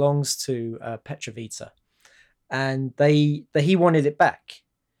belongs to Petrovita, and he wanted it back,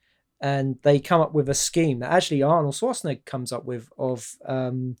 and they come up with a scheme that actually Arnold Schwarzenegger comes up with of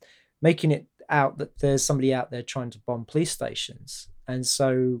making it out that there's somebody out there trying to bomb police stations. And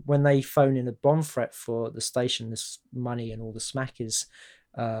so when they phone in a bomb threat for the station, this money and all the smack is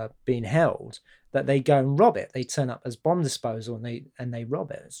being held, that they go and rob it. They turn up as bomb disposal and they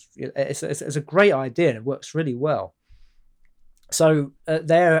rob it. It's a great idea, and it works really well. So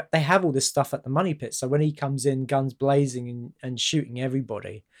they have all this stuff at the money pit. So when he comes in, guns blazing and shooting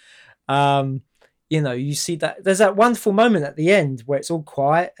everybody, you see that there's that wonderful moment at the end where it's all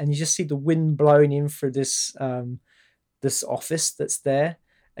quiet and you just see the wind blowing in through this office that's there,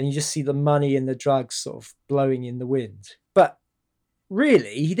 and you just see the money and the drugs sort of blowing in the wind. But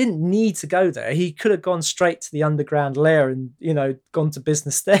really, he didn't need to go there. He could have gone straight to the underground lair and gone to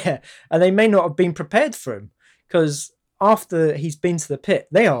business there, and they may not have been prepared for him, because after he's been to the pit,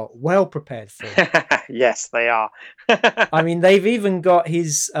 they are well prepared for him. Yes, they are. I mean, they've even got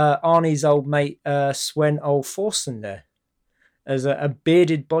his Arnie's old mate Sven Ole Thorsen there as a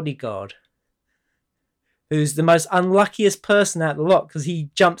bearded bodyguard, who's the most unluckiest person out of the lot, because he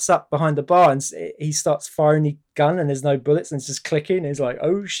jumps up behind the bar and he starts firing the gun and there's no bullets and it's just clicking. And he's like,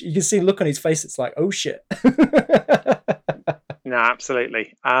 oh, you can see the look on his face. It's like, oh, shit. No,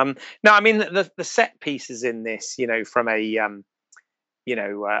 absolutely. No, I mean, the set pieces in this, from a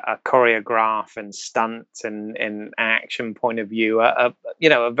choreograph and stunt and action point of view are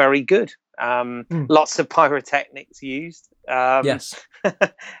very good. Lots of pyrotechnics used. Yes.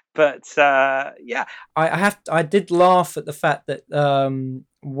 But yeah, I did laugh at the fact that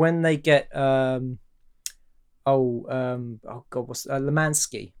when they get oh god, what's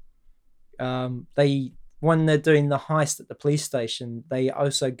Lemansky, when they're doing the heist at the police station, they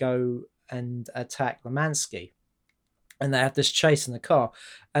also go and attack Lemansky, and they have this chase in the car.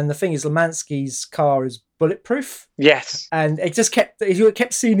 And the thing is, Lemansky's car is bulletproof. Yes. And you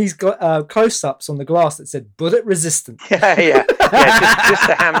kept seeing these close-ups on the glass that said bullet resistant. Yeah, just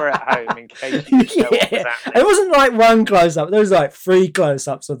to hammer it home in case you know what was happening. It wasn't like one close-up. There was like 3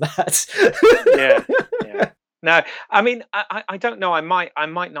 close-ups of that. Yeah. No, I mean, I don't know. I might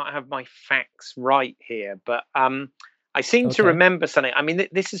not have my facts right here, but I seem to remember something. I mean,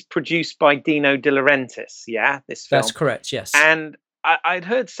 this is produced by Dino De Laurentiis. Yeah, this film. That's correct. Yes. And I'd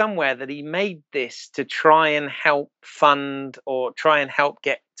heard somewhere that he made this to try and help fund or try and help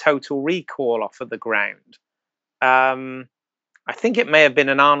get Total Recall off of the ground. I think it may have been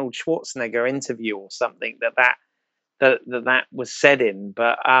an Arnold Schwarzenegger interview or something that was said in,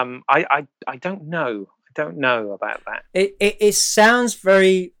 but I don't know. I don't know about that. It sounds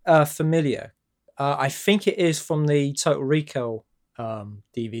very familiar. I think it is from the Total Recall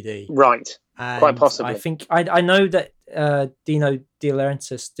DVD. Right. And quite possibly. I think I know that Dino De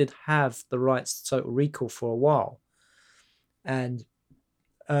Laurentiis did have the rights to Total Recall for a while, and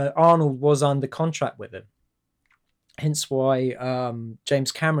Arnold was under contract with him. Hence why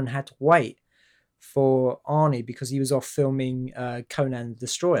James Cameron had to wait for Arnie, because he was off filming Conan the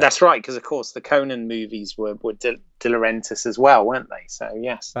Destroyer. That's right, because of course the Conan movies were De Laurentiis as well, weren't they? So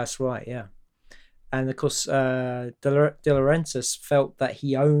yes, that's right. Yeah, and of course De Laurentiis felt that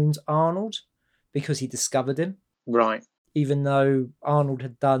he owned Arnold because he discovered him. Right. Even though Arnold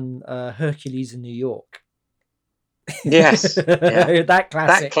had done Hercules in New York. Yes. Yeah. That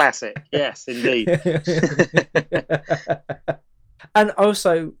classic. That classic. Yes, indeed. And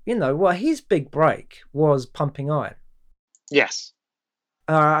also, his big break was Pumping Iron. Yes.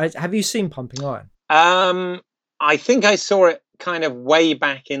 Have you seen Pumping Iron? I think I saw it kind of way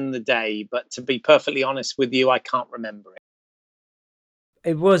back in the day, but to be perfectly honest with you, I can't remember it.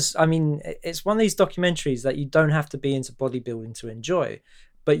 It was, it's one of these documentaries that you don't have to be into bodybuilding to enjoy,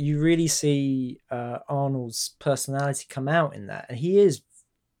 but you really see Arnold's personality come out in that. And he is,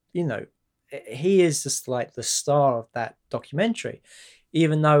 he is just like the star of that documentary,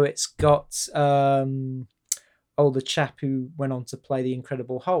 even though it's got, the chap who went on to play the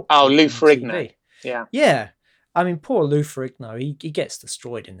Incredible Hulk Oh, Lou on Ferrigno. TV. Yeah. Yeah, I mean, poor Lou Ferrigno, he gets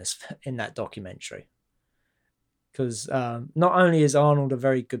destroyed in that documentary because not only is Arnold a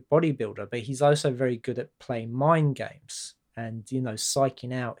very good bodybuilder, but he's also very good at playing mind games and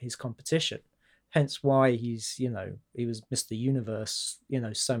psyching out his competition. Hence why he was Mr. Universe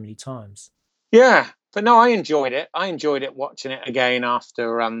so many times. Yeah, but no, I enjoyed it. I enjoyed it watching it again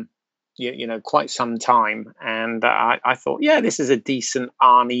after quite some time, and I thought, yeah, this is a decent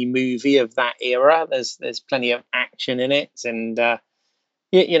Arnie movie of that era. There's plenty of action in it, and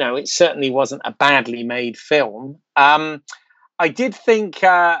it certainly wasn't a badly made film. I did think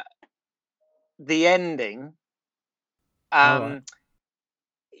the ending. All right.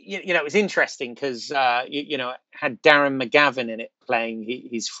 It was interesting because it had Darren McGavin in it playing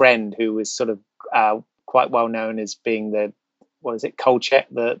his friend, who was sort of quite well known as being Kolchak,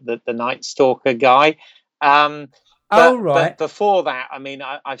 the Night Stalker guy. But before that, I mean,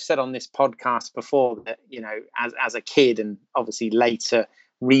 I've said on this podcast before that as a kid and obviously later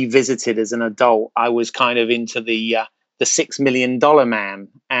revisited as an adult, I was kind of into the $6 Million Man,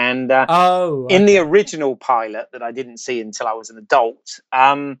 and in the original pilot that I didn't see until I was an adult,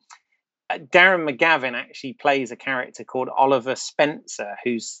 Darren McGavin actually plays a character called Oliver Spencer,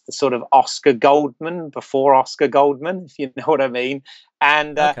 who's the sort of Oscar Goldman before Oscar Goldman, if you know what I mean.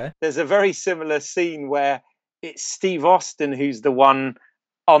 And there's a very similar scene where it's Steve Austin who's the one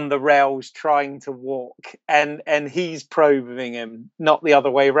on the rails trying to walk, and he's probing him, not the other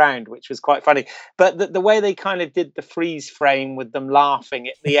way around, which was quite funny. But the way they kind of did the freeze frame with them laughing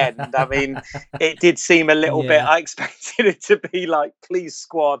at the end, I mean, it did seem a little bit, I expected it to be like Police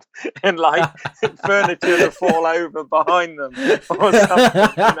Squad and like furniture to fall over behind them or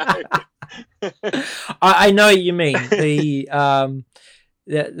something. I know what you mean. We kind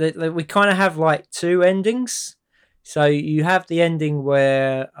of have like two endings. So you have the ending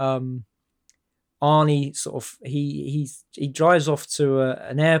where Arnie sort of he drives off to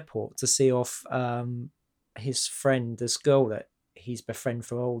an airport to see off his friend, this girl that he's befriended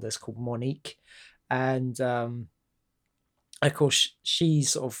for all this called Monique, and of course she's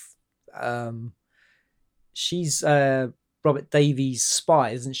sort of she's Robert Davies'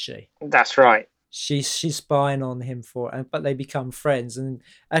 spy, isn't she? That's right. She's spying on him but they become friends, and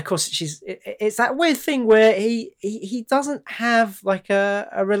of course it's that weird thing where he doesn't have like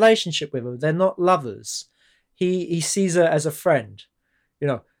a relationship with her. They're not lovers. He sees her as a friend.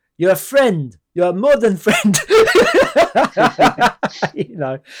 You're a friend. You're a more than friend.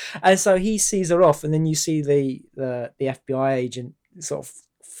 And so he sees her off, and then you see the FBI agent sort of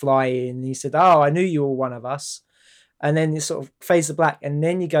fly in. And he said, "Oh, I knew you were one of us." And then it sort of fades to black, and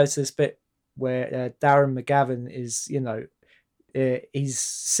then you go to this bit where Darren McGavin is, he's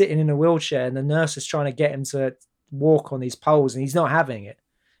sitting in a wheelchair, and the nurse is trying to get him to walk on these poles, and he's not having it.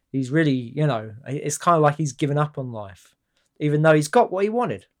 He's really, it's kind of like he's given up on life, even though he's got what he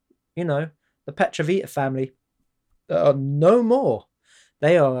wanted. The Petrovita family are no more.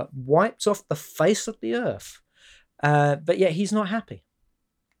 They are wiped off the face of the earth. But yet he's not happy.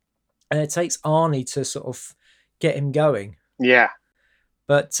 And it takes Arnie to sort of get him going. Yeah.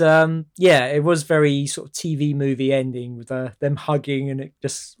 But it was very sort of TV movie ending with them hugging, and it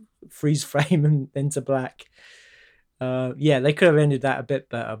just freeze frame and into black. They could have ended that a bit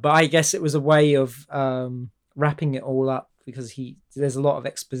better, but I guess it was a way of wrapping it all up, because there's a lot of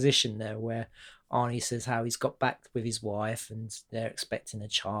exposition there where Arnie says how he's got back with his wife and they're expecting a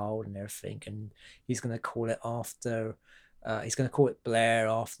child and everything, and he's going to call it Blair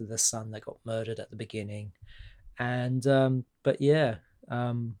after the son that got murdered at the beginning. And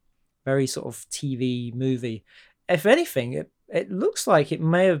very sort of TV movie. If anything, it looks like it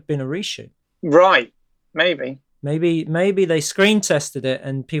may have been a reshoot. Right. Maybe they screen tested it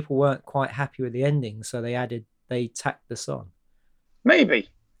and people weren't quite happy with the ending, so they tacked this on. Maybe.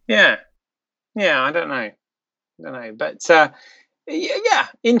 Yeah. I don't know. But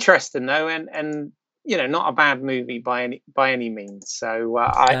interesting though, and not a bad movie by any means. So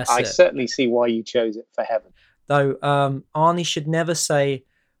I certainly see why you chose it for Heaven. Though Arnie should never say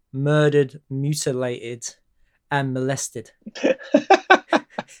murdered, mutilated, and molested.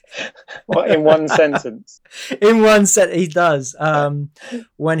 What, in one sentence? In one sentence, he does.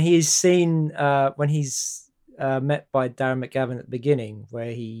 When he's seen, when he's met by Darren McGavin at the beginning,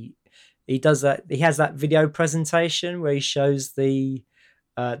 where he does that, he has that video presentation where he shows the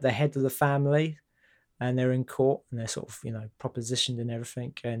head of the family, and they're in court and they're sort of propositioned and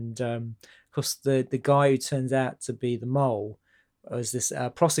everything, and of course the guy who turns out to be the mole was this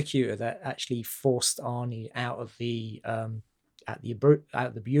prosecutor that actually forced Arnie out of the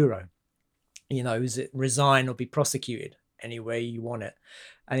bureau, is it resign or be prosecuted any way you want it.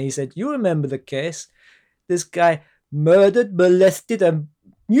 And he said, you remember the case? This guy murdered, molested, and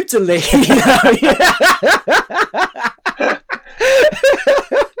mutilated.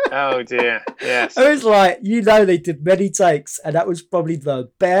 Oh dear, yes. I was like, they did many takes, and that was probably the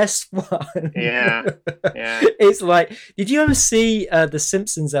best one. Yeah. It's like, did you ever see the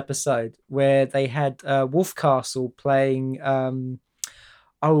Simpsons episode where they had Wolf Castle playing?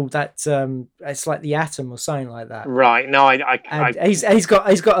 It's like the Atom or something like that. Right. No, he's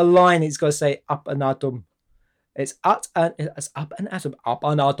got a line. He's got to say up an atom. It's up an atom.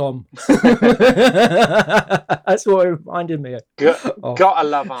 That's what it reminded me of. Gotta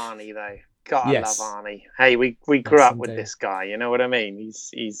love Arnie though. Love Arnie. Hey, we grew up with this guy. You know what I mean? He's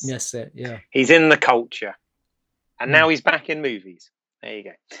yes, yeah. He's in the culture, and now he's back in movies. There you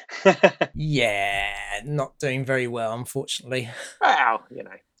go. Yeah, not doing very well, unfortunately. Well,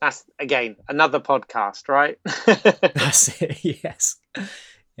 that's again another podcast, right? That's it. Yes.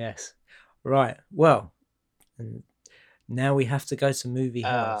 Right. Well, now we have to go to movie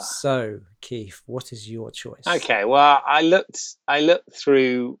hell. So, Keith, what is your choice? Okay. Well, I looked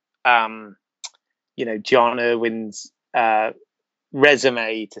through, John Irwin's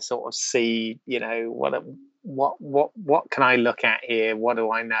resume to sort of see, what can I look at here? What do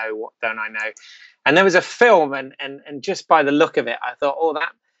I know? What don't I know? And there was a film, and just by the look of it, I thought,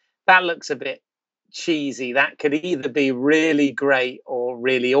 that looks a bit cheesy. That could either be really great or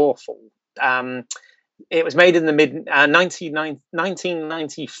really awful. It was made in the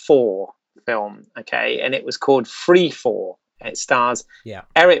 1994 film, okay, and it was called Free Fall. It stars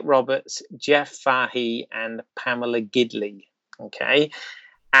Eric Roberts, Jeff Fahey, and Pamela Gidley, okay.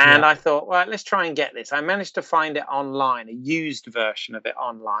 And I thought, well, let's try and get this. I managed to find it online, a used version of it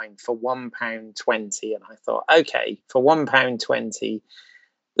online for £1.20, and I thought, okay, for £1.20,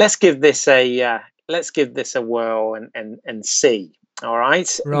 let's give this a whirl and see. All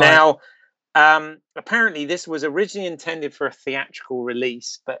right. Now. Apparently this was originally intended for a theatrical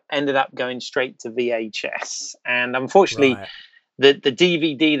release, but ended up going straight to VHS. And unfortunately, the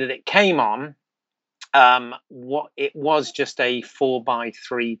DVD that it came on, it was just a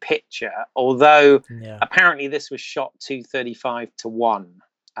 4:3 picture. Although apparently this was shot 2:35:1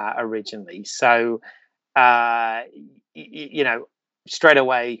 originally. So, straight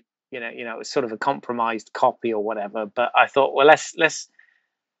away, it was sort of a compromised copy or whatever. But I thought, well,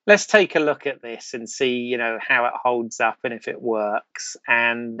 let's take a look at this and see, how it holds up and if it works.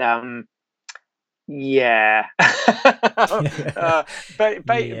 And it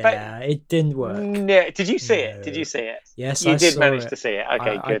didn't work. Yeah. Did you see it? Did you see it? Yes, you did manage to see it.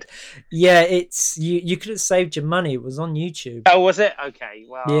 Okay, good. It's you could have saved your money. It was on YouTube. Oh, was it? Okay.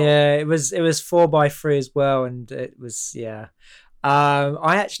 Well. Yeah, it was 4:3 as well, and it was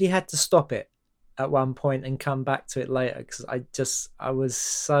I actually had to stop it at one point and come back to it later because I was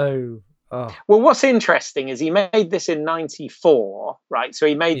so. Oh. Well, what's interesting is he made this in 94, right? So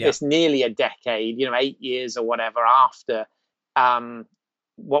he made this nearly a decade, 8 years or whatever after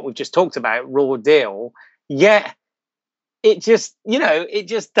what we've just talked about, Raw Deal. Yet it just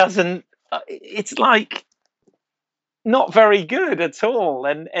doesn't. It's like not very good at all,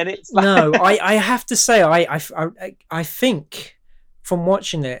 and it's like... No. I have to say I think from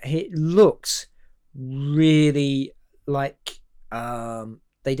watching it, it looks really like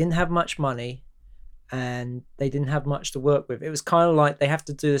they didn't have much money and they didn't have much to work with. It was kind of like they have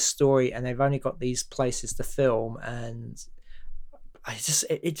to do a story and they've only got these places to film, and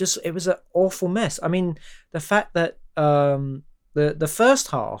it was an awful mess. I mean, the fact that the first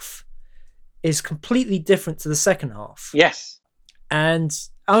half is completely different to the second half. Yes. And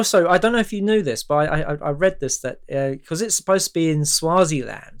also, I don't know if you knew this, but I read this, that because it's supposed to be in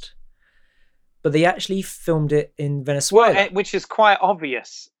Swaziland, but they actually filmed it in Venezuela. Well, which is quite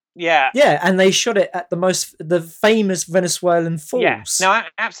obvious. Yeah. Yeah, and they shot it at the famous Venezuelan falls. Yeah, no,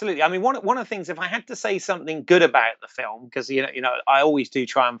 absolutely. I mean, one of the things, if I had to say something good about the film, because I always do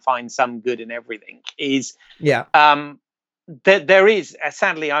try and find some good in everything, is there is,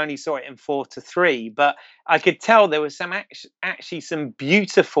 sadly I only saw it in 4:3, but I could tell there was actually some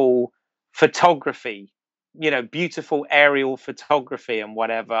beautiful photography, beautiful aerial photography and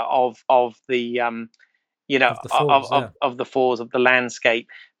whatever of the of the falls, of the landscape.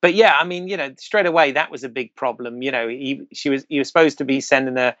 But yeah, I mean, straight away that was a big problem. He was supposed to be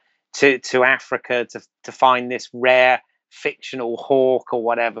sending her to Africa to find this rare fictional hawk or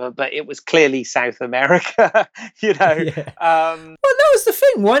whatever, but it was clearly South America. Well, that was the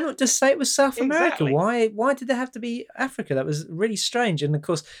thing. Why not just say it was South America? Exactly. Why did it have to be Africa? That was really strange. And of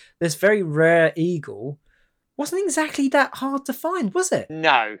course, this very rare eagle wasn't exactly that hard to find, was it?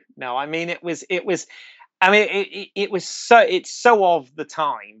 No, no. I mean, it was. I mean, it was so. It's so of the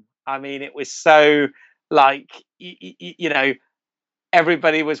time. I mean, it was so like you know,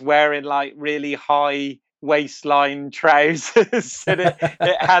 everybody was wearing like really high waistline trousers, and it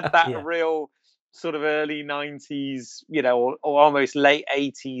had that Yeah, real sort of early 90s, or almost late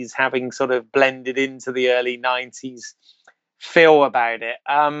 80s, having sort of blended into the early 90s feel about it.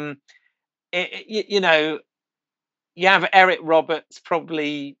 You know, you have Eric Roberts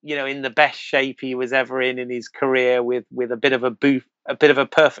probably, in the best shape he was ever in his career, with a bit of a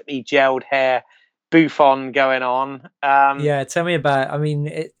perfectly gelled hair bouffon going on. yeah. Tell me about it. I mean,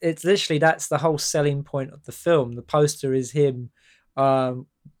 it's literally that's the whole selling point of the film. The poster is him, um,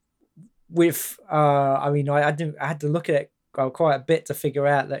 with. I mean, I had to look at it quite a bit to figure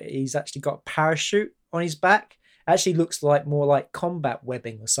out that he's actually got a parachute on his back. Actually, looks like more like combat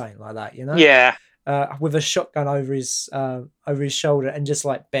webbing or something like that. Yeah, With a shotgun over his shoulder and just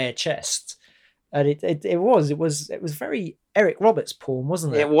like bare chest. And it was very Eric Roberts porn,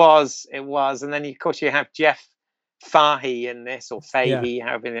 wasn't it? it was, and then of course you have Jeff Fahey in this, or Yeah, Fahey,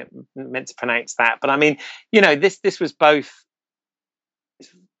 however it meant to pronounce that. But I mean, this was both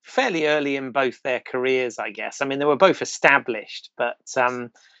fairly early in both their careers, I guess. I mean, they were both established, but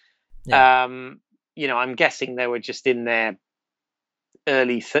yeah, I'm guessing they were just in their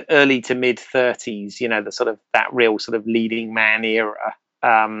early to mid 30s. The sort of that real sort of leading man era,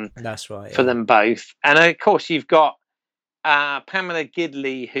 that's right. for Yeah, them both. And of course, you've got Pamela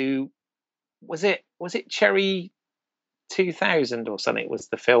Gidley, who was it Cherry 2000 or something was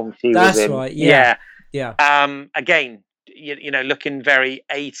the film she was that's in. right. Yeah, Yeah. yeah, Again, looking very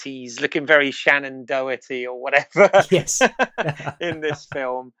 80s, looking very Shannon Doherty or whatever yes, in this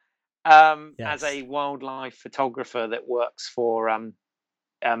film, as yes. a wildlife photographer that works for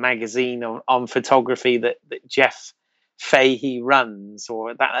a magazine on photography that Jeff Fahey runs,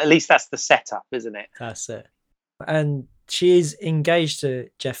 or that, at least that's the setup, isn't it? That's it. And she is engaged to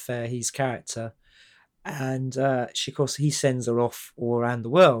Jeff Fahey's character, and of course, he sends her off all around the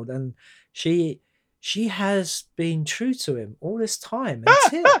world, and she she has been true to him all this time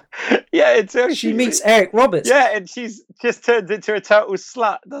until Yeah, until she meets Eric Roberts. yeah, and she's just turned into a total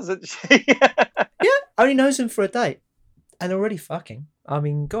slut, doesn't she? Yeah, only knows him for a day, and already fucking. I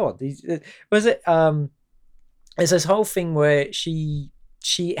mean, God, was it? There's this whole thing where she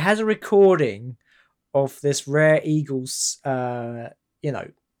has a recording of this rare eagles,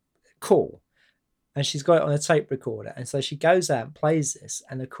 call, and she's got it on a tape recorder, and so she goes out and plays this,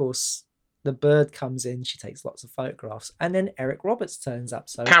 and of course the bird comes in, she takes lots of photographs, and then Eric Roberts turns up.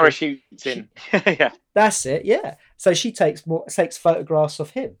 So of course Parachutes she, in. Yeah. that's it, yeah. So she takes photographs of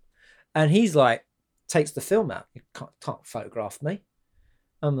him, and he's like, takes the film out. You can't photograph me.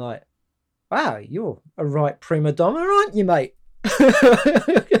 I'm like, wow, you're a right prima donna, aren't you, mate?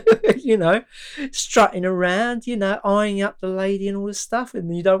 you know, strutting around, eyeing up the lady and all this stuff,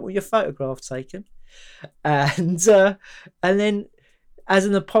 and you don't want your photograph taken. And then, as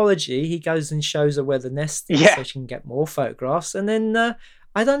an apology, he goes and shows her where the nest is Yeah. so she can get more photographs. And then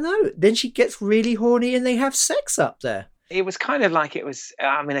I don't know. Then she gets really horny and they have sex up there. It was kind of like, it was,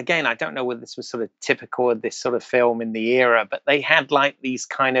 I mean, again, I don't know whether this was sort of typical of this sort of film in the era, but they had like these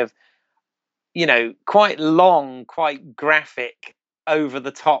kind of, quite long, quite graphic, over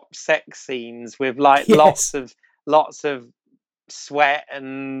the top sex scenes with like Yes. lots of sweat,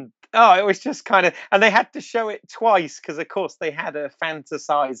 and oh, it was just kind of, and they had to show it twice because of course they had her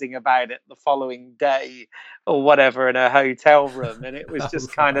fantasizing about it the following day or whatever in a hotel room, and it was Oh,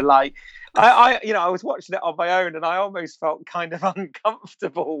 just kind of right. like, I was watching it on my own and I almost felt kind of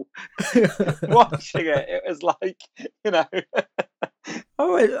uncomfortable watching it. It was like, you know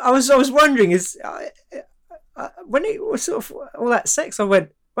Oh, I was wondering, is when it was sort of all that sex, I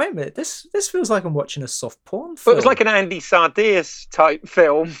went, wait a minute, this feels like I'm watching a soft porn But it was like film. an Andy Sardias type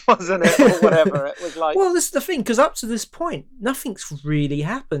film, wasn't it, or whatever. It was like, Well, this is the thing, because up to this point, nothing's really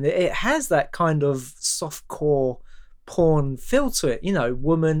happened. It has that kind of soft core porn feel to it.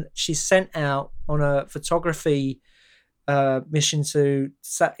 Woman, she's sent out on a photography mission to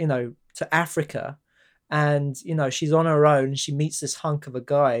Africa, and she's on her own. She meets this hunk of a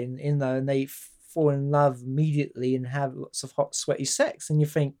guy, and they fall in love immediately and have lots of hot, sweaty sex. And you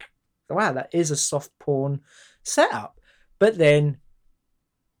think, wow, that is a soft porn setup. But then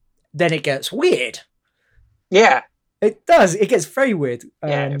it gets weird. yeah, It does. It gets very weird.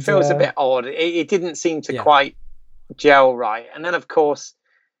 yeah, it And feels a bit odd. It didn't seem to yeah, quite gel right. And then, of course,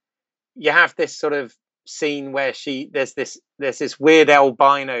 you have this sort of scene where there's this weird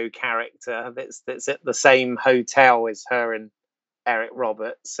albino character that's at the same hotel as her and Eric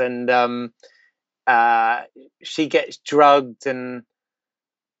Roberts, and she gets drugged and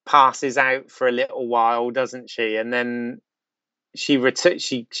passes out for a little while, doesn't she? And then she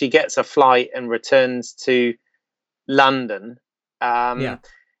gets a flight and returns to London. Yeah.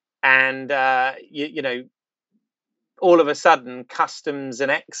 And you know, all of a sudden, customs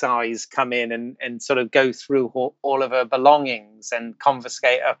and excise come in and sort of go through all of her belongings and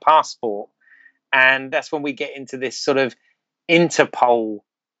confiscate her passport. And that's when we get into this sort of Interpol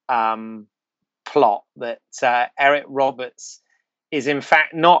plot that Eric Roberts is in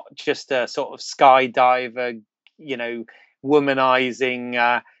fact not just a sort of skydiver, you know,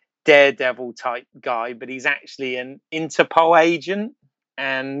 womanizing daredevil type guy, but he's actually an Interpol agent.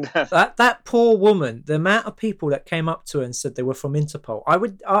 And that poor woman, the amount of people that came up to her and said they were from Interpol, I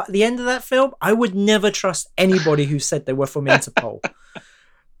would at the end of that film, I would never trust anybody who said they were from Interpol.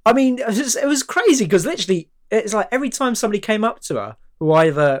 I mean, it was crazy because literally, it's like every time somebody came up to her who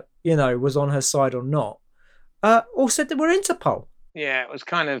either, you know, was on her side or not, all said they were Interpol. Yeah, it was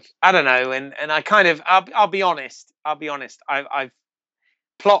kind of, I don't know, and I kind of, I'll be honest, I've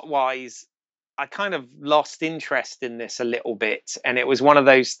plot wise, I kind of lost interest in this a little bit, and it was one of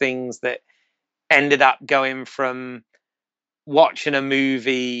those things that ended up going from watching a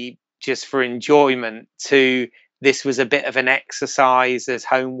movie just for enjoyment to this was a bit of an exercise as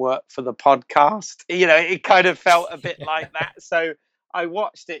homework for the podcast. You know, it kind of felt a bit like that. So I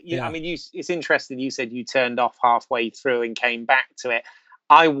watched it. Yeah. I mean, it's interesting. You said you turned off halfway through and came back to it.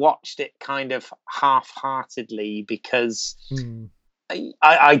 I watched it kind of half-heartedly because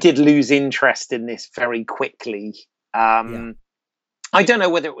I did lose interest in this very quickly. I don't know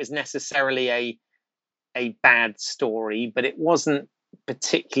whether it was necessarily a bad story, but it wasn't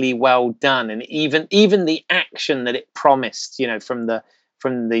particularly well done, and even the action that it promised, you know, from the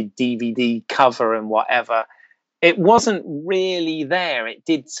DVD cover and whatever, it wasn't really there. It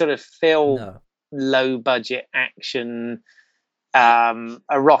did sort of feel low budget action,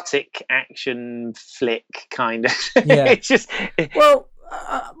 erotic action flick kind of. Yeah. It's just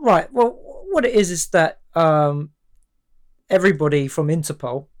right. Well, what it is that everybody from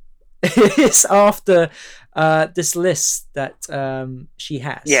Interpol is after this list that she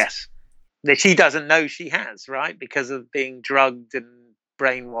has. Yes, that she doesn't know she has, right, because of being drugged and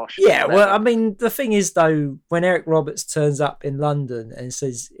brainwashed. Yeah, well, I mean, the thing is, though, when Eric Roberts turns up in London and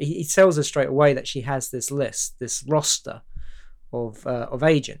says he tells her straight away that she has this list, this roster of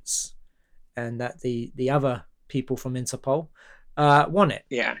agents, and that the other people from Interpol want it.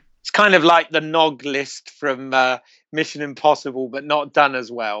 Yeah. It's kind of like the Nog list from Mission Impossible, but not done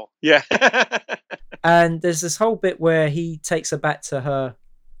as well. Yeah. And there's this whole bit where he takes her back to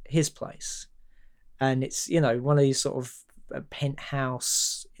his place. And it's, you know, one of these sort of a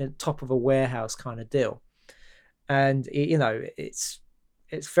penthouse, top of a warehouse kind of deal. And, you know, it's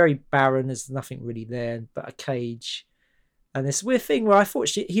very barren. There's nothing really there but a cage. And this weird thing where I thought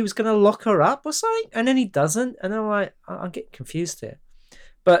he was going to lock her up or something. And then he doesn't. And I'm like, I'm getting confused here.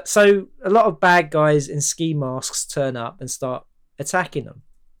 But so a lot of bad guys in ski masks turn up and start attacking them.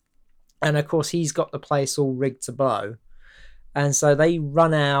 And of course, he's got the place all rigged to blow. And so they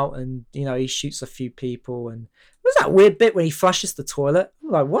run out and, you know, he shoots a few people. And was that weird bit when he flushes the toilet? I'm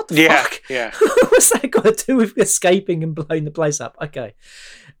like, what the fuck? Yeah. What's that got to do with escaping and blowing the place up? Okay.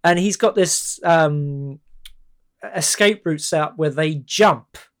 And he's got this escape route set up where they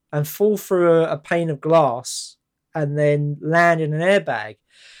jump and fall through a pane of glass and then land in an airbag.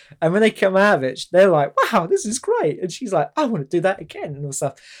 And when they come out of it, they're like, wow, this is great. And she's like, I want to do that again and all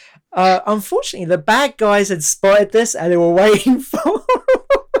stuff. Unfortunately, the bad guys had spotted this and they were waiting for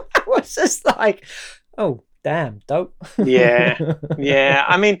it. I was just like, oh, damn, dope. Yeah.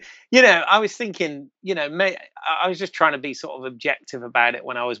 I mean, you know, I was thinking, you know, I was just trying to be sort of objective about it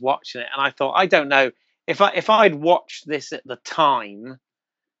when I was watching it. And I thought, I don't know, if I'd watched this at the time,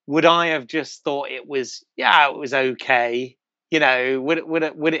 would I have just thought it was okay? You know,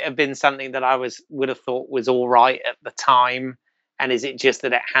 would it have been something that I would have thought was all right at the time? And is it just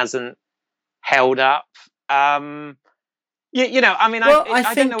that it hasn't held up? You know, I mean, well,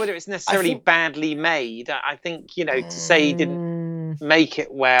 I don't know whether it's necessarily badly made. I think, you know, to say he didn't make it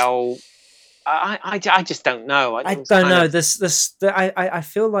well, I just don't know. I don't know. I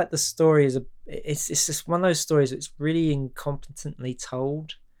feel like the story is it's just one of those stories that's really incompetently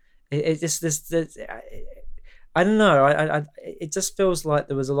told. It just I don't know. It just feels like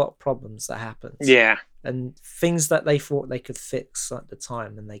there was a lot of problems that happened. Yeah. And things that they thought they could fix at the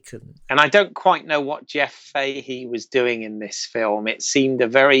time and they couldn't. And I don't quite know what Jeff Fahey was doing in this film. It seemed a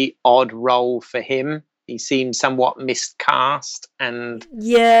very odd role for him. He seemed somewhat miscast, and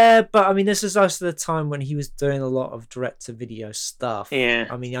yeah, but I mean, this is also the time when he was doing a lot of direct-to-video stuff. yeah.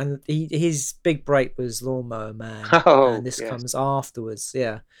 I mean, his big break was Lawnmower Man, Oh, and this yes. comes afterwards.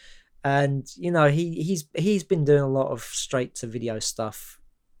 Yeah, and you know, he's been doing a lot of straight-to-video stuff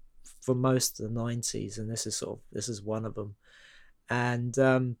for most of the 90s, and this is one of them.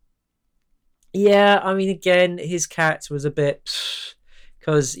 And yeah, I mean, again, his character was a bit,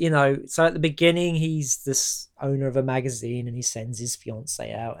 because you know, so at the beginning he's this owner of a magazine and he sends his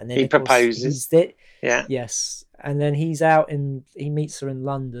fiance out, and then He of course proposes. he's there. Yeah. Yes, and then he's out and he meets her in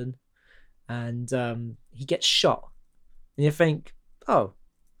London, and he gets shot, and you think, oh,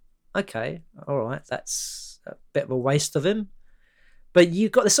 okay, all right, that's a bit of a waste of him. But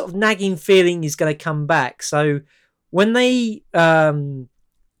you've got this sort of nagging feeling he's going to come back. So when they grab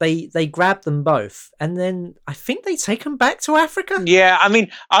them both, and then I think they take them back to Africa. Yeah, I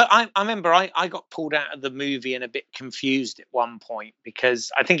mean, I remember I got pulled out of the movie and a bit confused at one point, because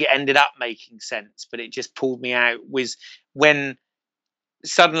I think it ended up making sense, but it just pulled me out, was when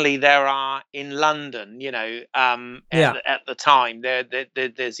suddenly there are in London, you know, at the time,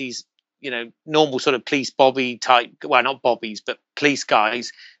 there's these, you know, normal sort of police bobby type, well, not bobbies, but police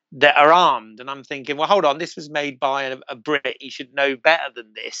guys that are armed. And I'm thinking, well, hold on, this was made by a Brit. He should know better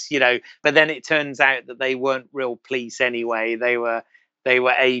than this, you know. But then it turns out that they weren't real police anyway. They were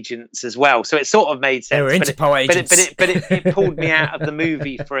agents as well. So it sort of made sense. They were Interpol agents. But it pulled me out of the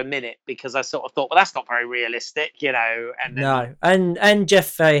movie for a minute, because I sort of thought, well, that's not very realistic, you know. And then, no, and Jeff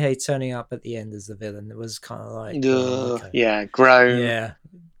Fahey turning up at the end as the villain, it was kind of like, okay. Yeah, grown. Yeah,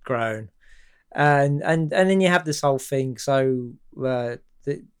 grown. And then you have this whole thing. So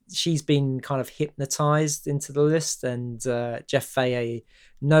she's been kind of hypnotized into the list, and Jeff Fahey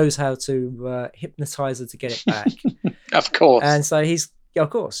knows how to hypnotize her to get it back. Of course. And so he's, of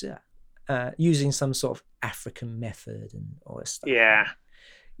course, yeah, using some sort of African method and all this stuff. Yeah.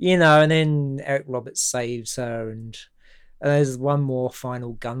 You know, and then Eric Roberts saves her, and there's one more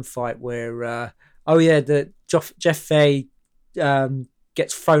final gunfight where, Jeff Fahey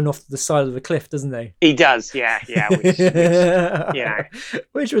gets thrown off the side of the cliff, doesn't he? He does, yeah. Which, you know,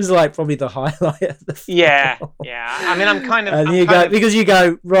 which was like probably the highlight of the film. Yeah. I mean, I'm kind of because you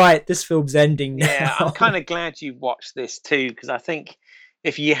go, right, this film's ending now. Yeah, I'm kind of glad you watched this too, because I think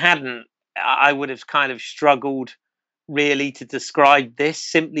if you hadn't, I would have kind of struggled really to describe this,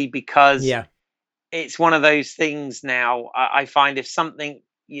 simply because it's one of those things now. I find if something,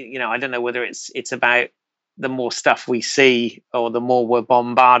 you know, I don't know whether it's about the more stuff we see or the more we're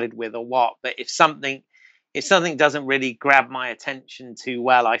bombarded with or what, but if something doesn't really grab my attention too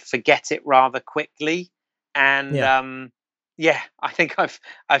well, I forget it rather quickly. And I think I've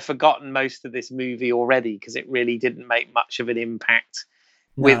forgotten most of this movie already, because it really didn't make much of an impact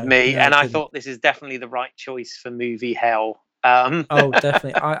with me. And I thought this is definitely the right choice for movie hell. Oh,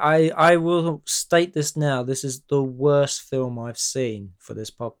 definitely. I will state this now. This is the worst film I've seen for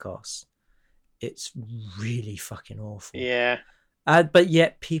this podcast. It's really fucking awful. Yeah. But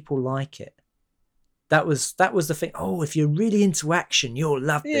yet people like it. That was the thing. Oh, if you're really into action, you'll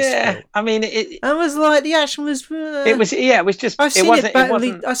love this film. I mean, I was like, the action was. It was just. I've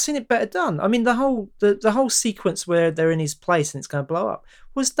seen it better done. I mean, the whole sequence where they're in his place and it's going to blow up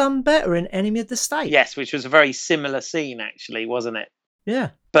was done better in Enemy of the State. Yes, which was a very similar scene, actually, wasn't it?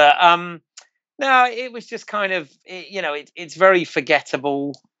 Yeah. But no, it was just kind of, you know, it's very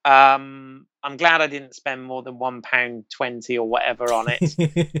forgettable. I'm glad I didn't spend more than £1.20 or whatever on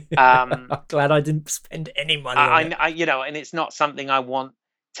it. I'm glad I didn't spend any money on it. You know, and it's not something I want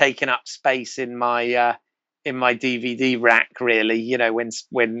taking up space in my DVD rack, really. You know, when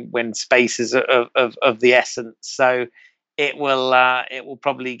space is of the essence. So it will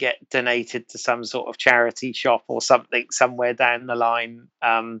probably get donated to some sort of charity shop or something somewhere down the line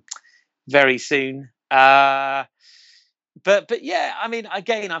very soon. But yeah, I mean,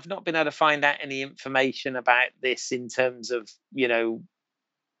 again, I've not been able to find out any information about this in terms of, you know,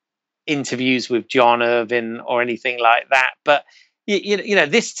 interviews with John Irvin or anything like that. But you know,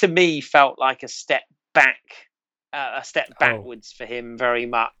 this to me felt like a step backwards for him, very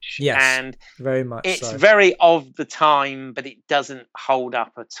much. Yes, and very much. It's very of the time, but it doesn't hold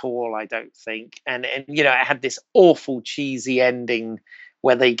up at all, I don't think. And you know, it had this awful cheesy ending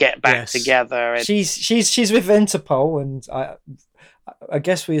where they get back together. And she's with Interpol, and I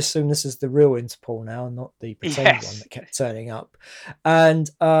guess we assume this is the real Interpol now, not the pretend one that kept turning up. And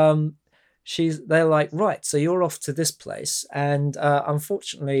they're like, right, so you're off to this place, and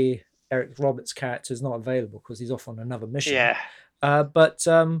unfortunately, Eric Roberts' character is not available because he's off on another mission. Yeah. But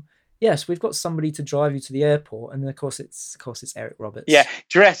yes, we've got somebody to drive you to the airport, and then of course it's Eric Yeah, Roberts.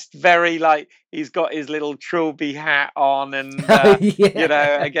 dressed very like he's got his little trilby hat on, and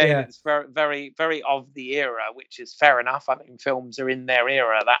Yeah, again, yeah, it's very, very, very of the era, which is fair enough. I mean, films are in their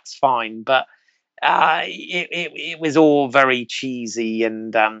era, that's fine, but it was all very cheesy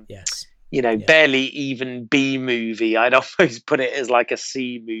and yes, yeah. barely even B movie. I'd almost put it as like a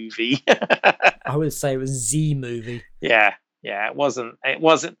C movie. I would say it was Z movie. Yeah, yeah, it wasn't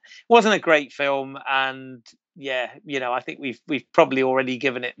a great film, and yeah, I think we've probably already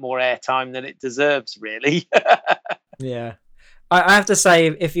given it more airtime than it deserves, really. Yeah, I have to say,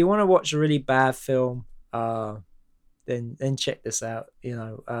 if you want to watch a really bad film, then check this out.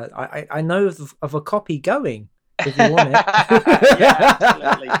 I know of a copy going if you want it. Yeah,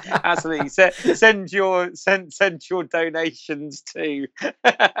 absolutely, absolutely. Send your donations to.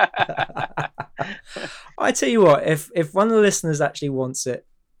 I tell you what, if one of the listeners actually wants it,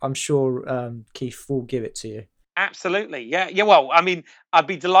 I'm sure Keith will give it to you. Absolutely, yeah, yeah. Well, I mean, I'd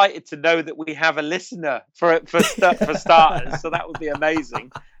be delighted to know that we have a listener for starters. So that would be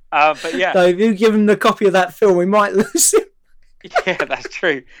amazing. But yeah, So if you give him the copy of that film, we might lose him. yeah, that's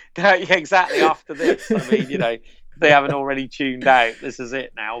true. Yeah, exactly. After this, I mean, if they haven't already tuned out, this is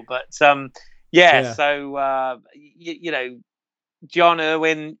it now. But yeah. Yeah, So John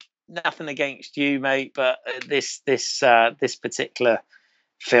Irwin, nothing against you, mate, but this particular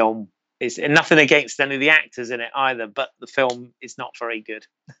film is, and nothing against any of the actors in it either, but the film is not very good.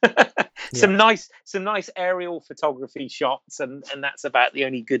 yeah, some nice aerial photography shots, and that's about the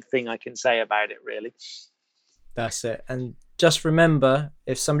only good thing I can say about it, really. that's it. And just remember,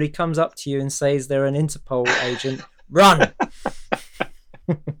 if somebody comes up to you and says they're an Interpol agent, run.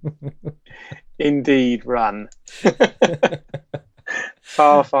 Indeed, run.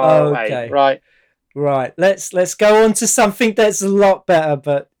 Far, far away. Okay. Right. Right, let's go on to something that's a lot better,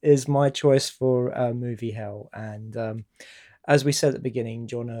 but is my choice for movie hell. And as we said at the beginning,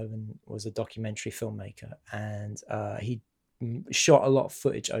 John Irwin was a documentary filmmaker, and he shot a lot of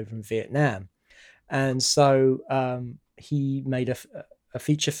footage over in Vietnam. And so he made a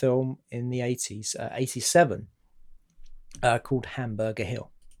feature film in the 80s, 87, called Hamburger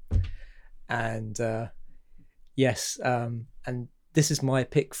Hill. And yes, and this is my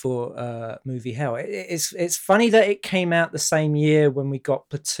pick for movie hell. It's funny that it came out the same year when we got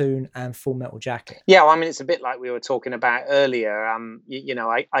Platoon and Full Metal Jacket. Yeah, well, I mean, it's a bit like we were talking about earlier.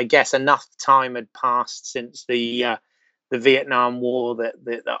 I guess enough time had passed since the Vietnam War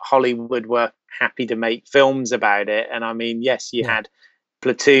that Hollywood were happy to make films about it. And I mean, yes, you Yeah, had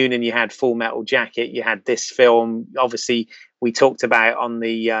Platoon and you had Full Metal Jacket. You had this film. Obviously, we talked about on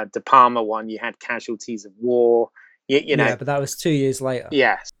the De Palma one. You had Casualties of War. yeah, but that was 2 years later.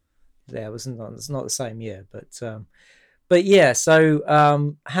 Yes, Yeah, it's not the same year, but yeah.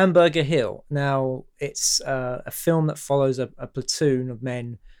 So Hamburger Hill. Now it's a film that follows a platoon of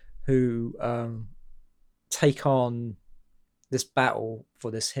men who take on this battle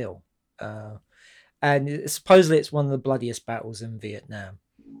for this hill, and supposedly it's one of the bloodiest battles in Vietnam.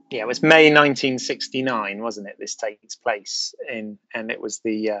 yeah. It was May 1969, wasn't it? This takes place and it was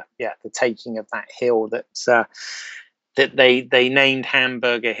the taking of that hill that they named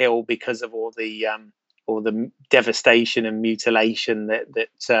Hamburger Hill because of all the devastation and mutilation that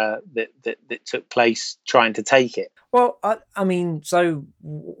took place trying to take it. Well, I mean, so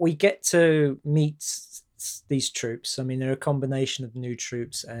we get to meet these troops. I mean, they're a combination of new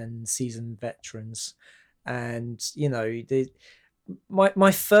troops and seasoned veterans, and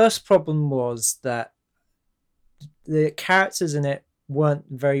my first problem was that the characters in it weren't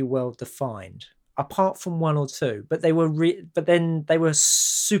very well defined, apart from one or two, but but then they were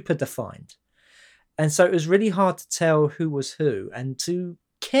super defined, and so it was really hard to tell who was who and to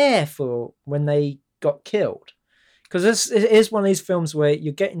care for when they got killed, because it is one of these films where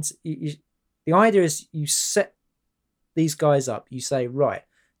you're getting the idea is you set these guys up, you say, right,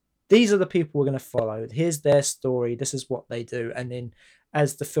 these are the people we're going to follow, here's their story, this is what they do, and then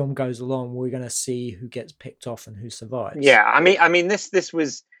as the film goes along, we're going to see who gets picked off and who survives. Yeah, I mean this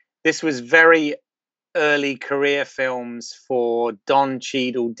was very early career films for Don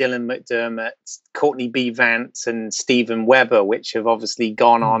Cheadle, Dylan McDermott, Courtney B. Vance, and Steven Weber, which have obviously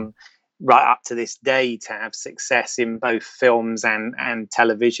gone on right up to this day to have success in both films and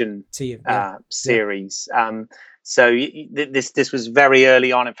television series. Yeah. So this was very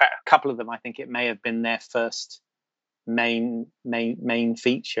early on. In fact, a couple of them, I think it may have been their first main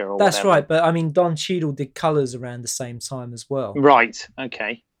feature. Or that's whatever. right, but I mean, Don Cheadle did Colors around the same time as well. Right.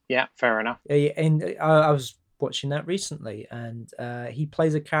 Okay. Yeah. Fair enough. And I was watching that recently, and he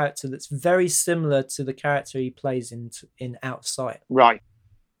plays a character that's very similar to the character he plays in Out of Sight. Right.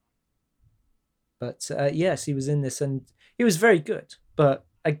 But yes, he was in this, and he was very good. But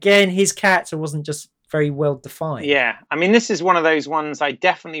again, his character wasn't just very well defined. Yeah, I mean, this is one of those ones I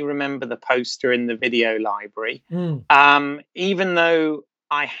definitely remember the poster in the video library. Mm. Even though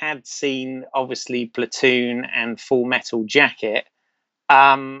I had seen obviously Platoon and Full Metal Jacket,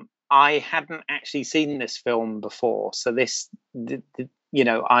 I hadn't actually seen this film before. So I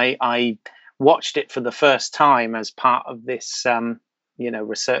watched it for the first time as part of this,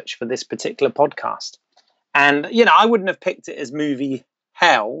 research for this particular podcast. And I wouldn't have picked it as movie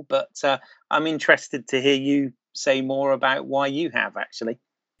hell, but I'm interested to hear you say more about why you have actually.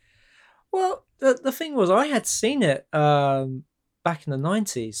 Well, the thing was, I had seen it back in the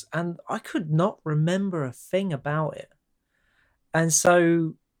 90s, and I could not remember a thing about it. And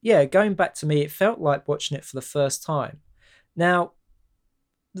so, yeah, going back to me, it felt like watching it for the first time. Now,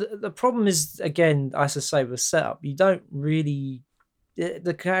 the problem is, again, as I say, with setup, you don't really.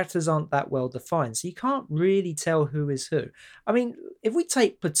 The characters aren't that well defined, so you can't really tell who is who. I mean, if we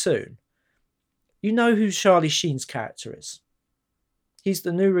take Platoon, you know who Charlie Sheen's character is. He's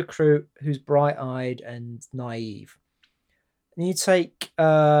the new recruit who's bright-eyed and naive. And you take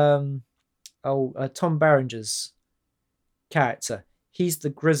Tom Berenger's character. He's the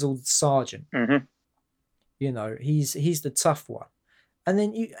grizzled sergeant. Mm-hmm. He's the tough one. And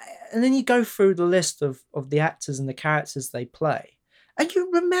then you go through the list of the actors and the characters they play, and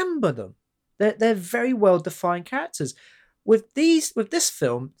you remember them. They're very well defined characters. With this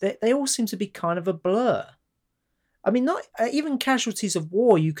film, they all seem to be kind of a blur. I mean, not even Casualties of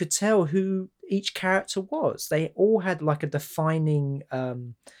War. You could tell who each character was. They all had like a defining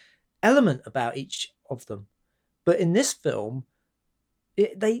element about each of them. But in this film,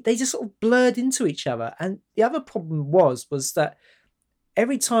 they just sort of blurred into each other. And the other problem was that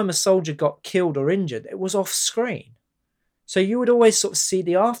every time a soldier got killed or injured, it was off screen. So you would always sort of see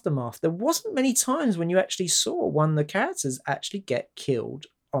the aftermath. There wasn't many times when you actually saw one of the characters actually get killed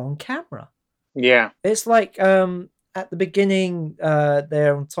on camera. Yeah. It's like at the beginning,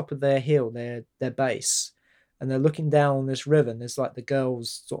 they're on top of their hill, their base, and they're looking down on this river, and there's like the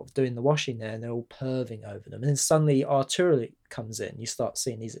girls sort of doing the washing there, and they're all perving over them. And then suddenly artillery comes in. You start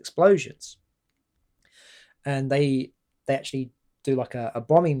seeing these explosions. And they actually do like a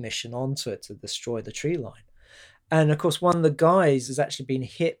bombing mission onto it to destroy the tree line. And of course, one of the guys has actually been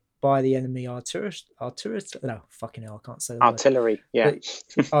hit by the enemy artillery. No, fucking hell, I can't say the artillery. word.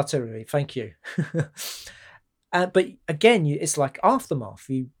 Yeah, artillery. Thank you. But again, it's like aftermath.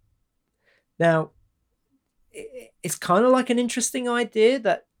 It's kind of like an interesting idea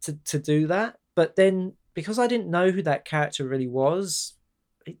that to do that, but then because I didn't know who that character really was,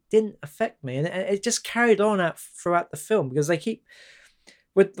 it didn't affect me, and it just carried on out throughout the film because they keep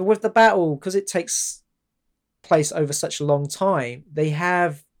with the battle, because it takes place over such a long time. They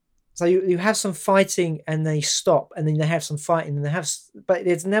have you have some fighting and they stop, and then they have some fighting and but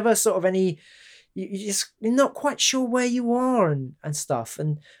there's never sort of any. You're not quite sure where you are and stuff,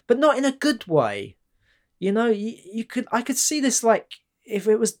 but not in a good way. I could see this, like, if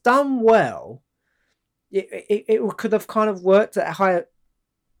it was done well, it could have kind of worked at a higher.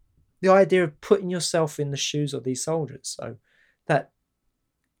 The idea of putting yourself in the shoes of these soldiers, so that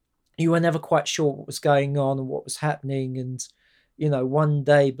you were never quite sure what was going on and what was happening, and one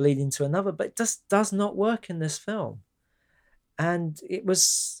day bleed into another. But it just does not work in this film, and it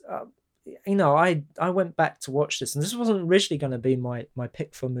was. I went back to watch this, and this wasn't originally going to be my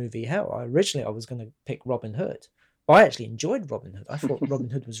pick for movie hell. I was going to pick Robin Hood. I actually enjoyed Robin Hood. I thought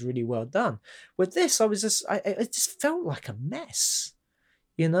Robin Hood was really well done. With this, it just felt like a mess.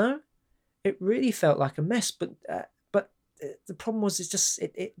 It really felt like a mess. But the problem was,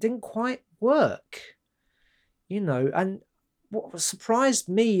 it didn't quite work. And what surprised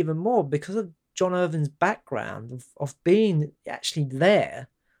me even more, because of John Irvin's background of being actually there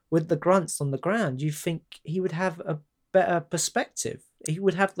with the grunts on the ground, you think he would have a better perspective. He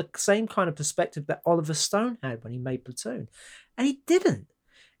would have the same kind of perspective that Oliver Stone had when he made Platoon. And he didn't.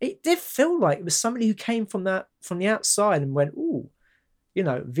 It did feel like it was somebody who came from the outside and went, ooh,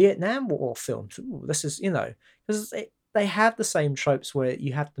 Vietnam War films. Ooh, this is, because they have the same tropes where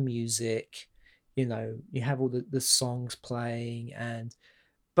you have the music, you have all the songs playing,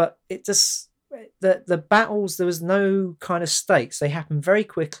 but it just, the battles, there was no kind of stakes. They happen very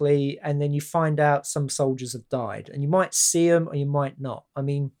quickly, and then you find out some soldiers have died, and you might see them or you might not. I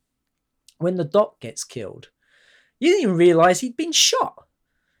mean, when the doc gets killed, you didn't even realize he'd been shot.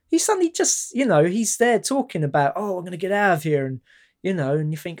 He suddenly just, he's there talking about, oh, I'm going to get out of here, and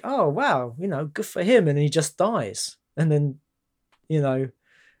and you think, oh wow, good for him, and he just dies, and then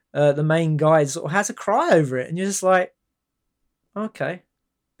the main guy sort of has a cry over it, and you're just like, okay.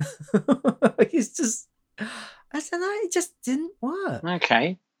 It's just, I don't know, it just didn't work.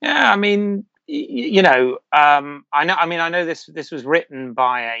 Okay. Yeah, I mean, I know. I mean, I know this was written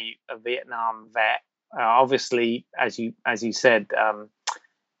by a Vietnam vet. Obviously, as you said,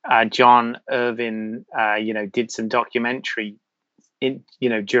 John Irvin, did some documentary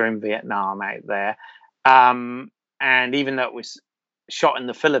during Vietnam out there. And even though it was shot in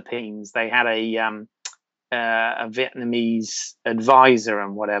the Philippines, they had a Vietnamese advisor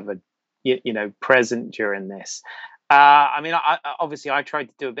and whatever, present during this. I mean, obviously, I tried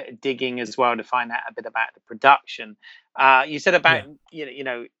to do a bit of digging as well to find out a bit about the production. You said about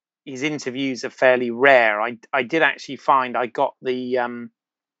Yeah. his interviews are fairly rare. I did actually find I got the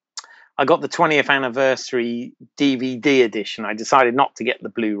 20th anniversary DVD edition. I decided not to get the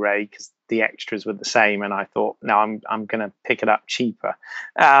Blu-ray because the extras were the same, and I thought, no, I'm going to pick it up cheaper.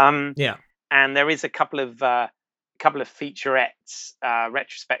 Um, Yeah. and there is a couple of featurettes,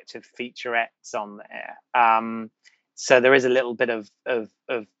 retrospective featurettes on there. So there is a little bit of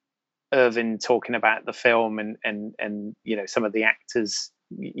Irvin talking about the film and some of the actors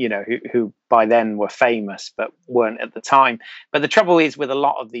who by then were famous but weren't at the time. But the trouble is with a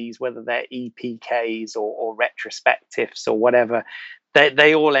lot of these, whether they're EPKs or retrospectives or whatever,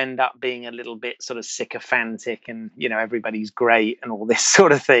 they all end up being a little bit sort of sycophantic and everybody's great and all this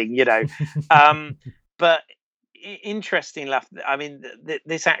sort of thing. But interesting enough, I mean,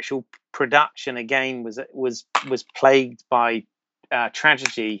 this actual production again was plagued by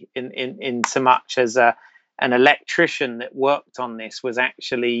tragedy in so much as an electrician that worked on this was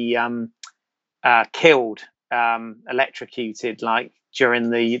actually killed, electrocuted, like during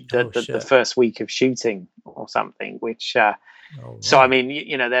Oh the shit. first week of shooting or something. Which Oh so I wow.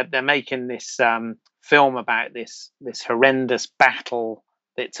 mean, they're making this film about this horrendous battle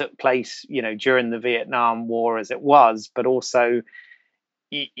that took place, during the Vietnam War as it was, but also,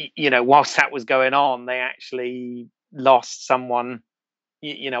 whilst that was going on, they actually lost someone,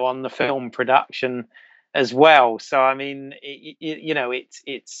 on the film production as well. So I mean,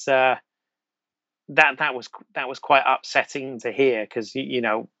 it's that was quite upsetting to hear because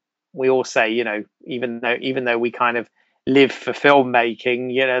we all say, even though we kind of live for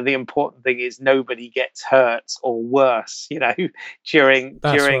filmmaking, the important thing is nobody gets hurt or worse, during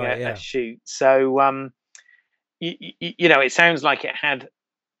That's a, right. a Yeah. shoot. So it sounds like it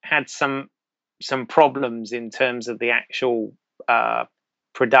had some problems in terms of the actual uh,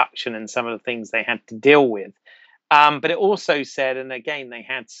 production and some of the things they had to deal with. But it also said, and again, they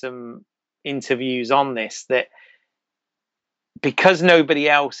had some interviews on this, that because nobody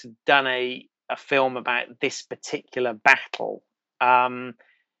else had done a film about this particular battle, um,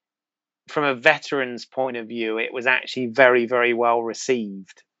 from a veteran's point of view, it was actually very, very well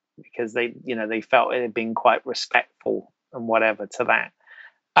received because they felt it had been quite respectful and whatever to that.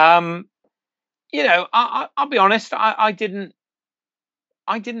 Um, I'll be honest, I didn't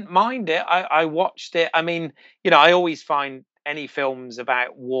mind it. I watched it. I mean, I always find any films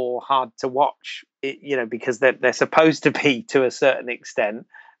about war hard to watch, because they're supposed to be to a certain extent.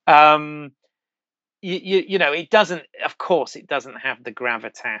 Um, it doesn't. Of course, it doesn't have the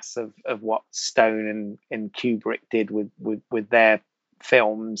gravitas of what Stone and Kubrick did with their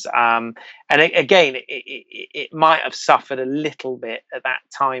films. And again, it might have suffered a little bit at that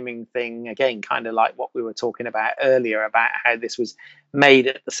timing thing. Again, kind of like what we were talking about earlier about how this was made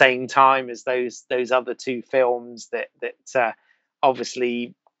at the same time as those other two films that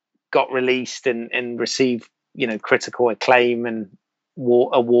obviously got released and received critical acclaim and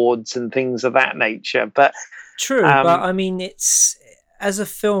awards and things of that nature. But True, but um, I mean, it's as a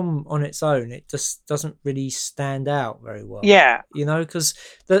film on its own, it just doesn't really stand out very well, yeah, because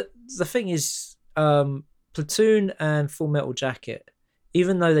the the thing is, Platoon and Full Metal Jacket,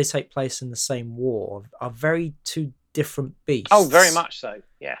 even though they take place in the same war, are very two different oh, very beasts. much so.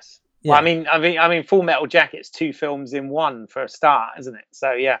 Yes. Well, I Yeah, mean, Full Metal Jacket's two films in one for a start, isn't it?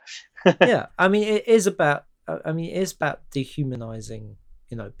 So yeah, yeah. I mean, it is about. I mean, it is about dehumanizing,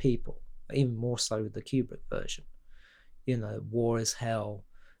 people, even more so with the Kubrick version. War is hell,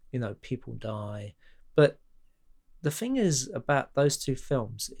 people die. But the thing is about those two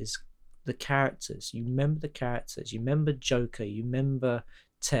films is the characters. You remember the characters. You remember Joker. You remember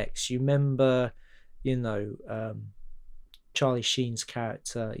Tex. You remember, you know, um, Charlie Sheen's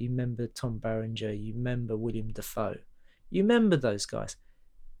character. You remember Tom Berenger. You remember William Defoe. You remember those guys.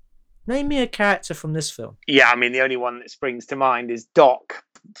 Name me a character from this film. yeah. I mean, the only one that springs to mind is Doc,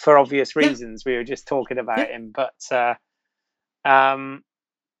 for obvious Yeah, reasons. We were just talking about yeah. him, but um,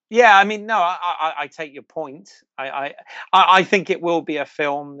 yeah. I mean, no, I take your point. I think it will be a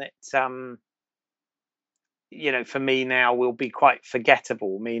film that for me now will be quite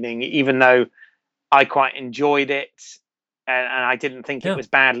forgettable. Meaning, even though I quite enjoyed it, and I didn't think it Yeah. was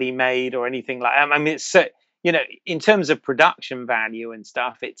badly made or anything like that. I mean, it's in terms of production value and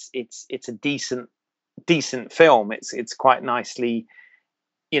stuff, it's a decent film. It's quite nicely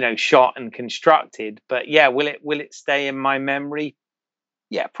shot and constructed. But yeah, will it stay in my memory?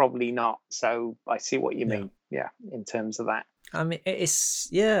 Yeah, probably not. So I see what you Yeah. mean. Yeah, in terms of that. I mean, it's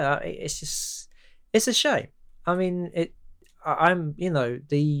just, it's a shame. I mean, I'm,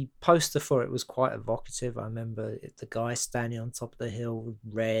 the poster for it was quite evocative. I remember the guy standing on top of the hill with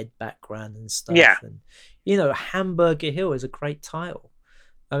red background and Yeah. stuff. And, Hamburger Hill is a great title.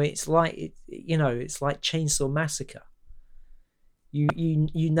 I mean, it's like, it's like Chainsaw Massacre.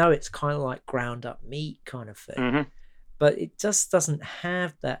 It's kind of like ground up meat kind of thing. Mm-hmm. But it just doesn't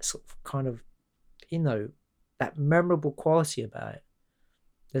have that sort of kind of, that memorable quality about it.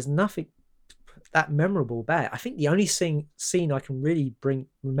 There's nothing that memorable about it. I think the only scene I can really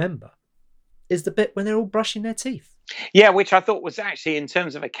remember is the bit when they're all brushing their teeth. Yeah, which I thought was actually, in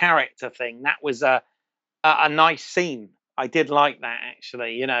terms of a character thing, that was a nice scene. I did like that,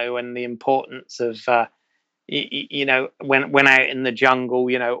 actually. And the importance of when out in the jungle,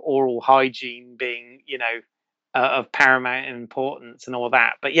 oral hygiene being of paramount importance and all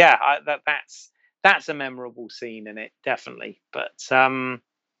that. But yeah, that's a memorable scene in it, definitely. But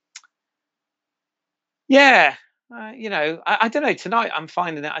yeah, I don't know. Tonight I'm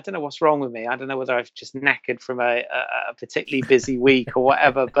finding it. I don't know what's wrong with me. I don't know whether I've just knackered from a particularly busy week or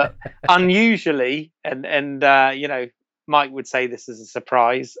whatever. But unusually, and Mike would say this is a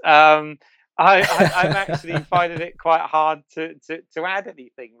surprise. I'm actually finding it quite hard to add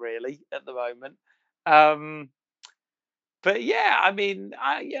anything really at the moment. But yeah, I mean,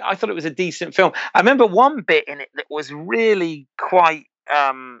 I thought it was a decent film. I remember one bit in it that was really quite,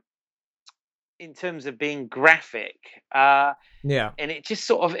 in terms of being graphic, Yeah. and it just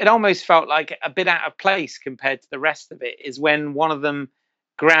sort of, it almost felt like a bit out of place compared to the rest of it, is when one of them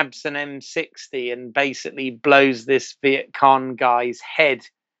grabs an M60 and basically blows this Viet Cong guy's head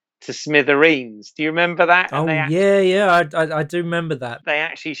to smithereens. Do you remember that? And Oh yeah. I do remember that. they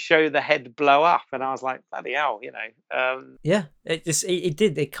actually show the head blow up, and I was like, bloody hell, Yeah, it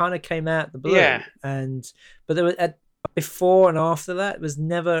did. It kind of came out the blue, Yeah. but there was before and after that was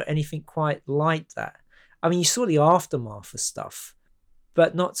never anything quite like that. I mean, you saw the aftermath of stuff,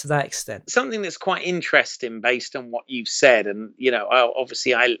 but not to that extent. Something that's quite interesting based on what you've said, and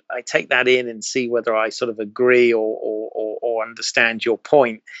obviously I take that in and see whether I sort of agree or understand your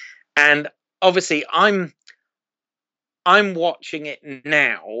point. And obviously I'm watching it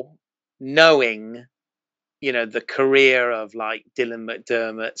now, knowing the career of like Dylan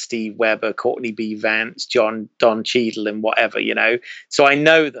McDermott, Steve Webber, Courtney B. Vance, Don Cheadle, and whatever, so I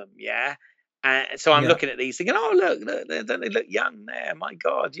know them. Yeah. So I'm looking at these thinking, oh, look, they look young there. My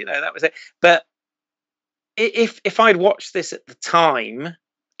God, that was it. But if I'd watched this at the time,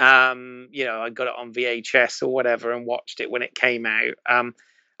 I got it on VHS or whatever and watched it when it came out.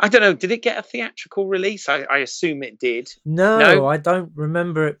 I don't know. Did it get a theatrical release? I assume it did. No, I don't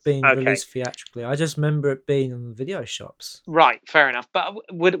remember it being Okay. released theatrically. I just remember it being on the video shops. Right, fair enough. But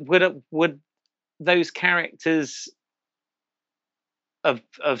would those characters have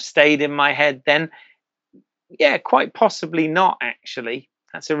stayed in my head then? Yeah, quite possibly not. Actually,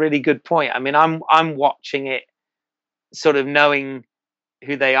 that's a really good point. I mean, I'm watching it, sort of knowing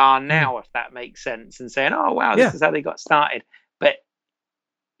who they are now, if that makes sense, and saying, "Oh wow, this is how they got started." But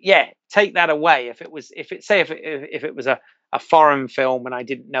yeah, take that away. If it was a foreign film and I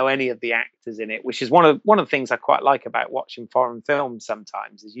didn't know any of the actors in it, which is one of the things I quite like about watching foreign films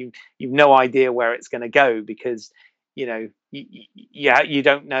sometimes, is you've no idea where it's going to go, because you don't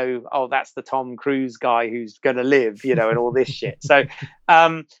know, oh, that's the Tom Cruise guy who's going to live, and all this shit. So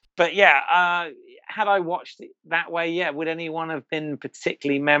but yeah, had I watched it that way, yeah, would anyone have been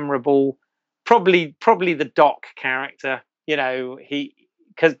particularly memorable? Probably the Doc character,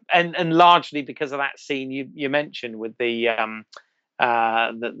 because largely because of that scene you mentioned with the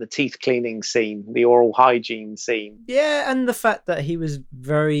teeth cleaning scene, the oral hygiene scene. Yeah, and the fact that he was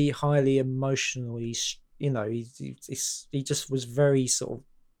very highly emotionally, he just was very sort of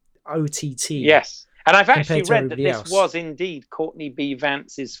OTT. Yes, and I've actually read that this else. was indeed Courtney B.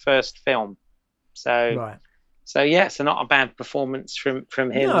 Vance's first film. So right. So yeah, so not a bad performance from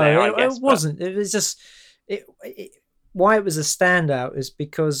him. No, there, I guess, it wasn't. It was just why it was a standout is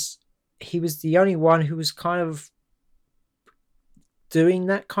because he was the only one who was kind of doing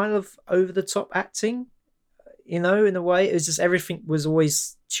that kind of over the top acting, in a way. It was just everything was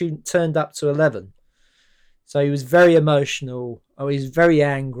always turned up to 11. So he was very emotional, or he's very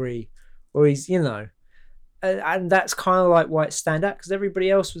angry, or he's, and that's kind of like why it stand out, because everybody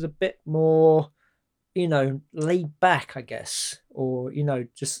else was a bit more, laid back, I guess, or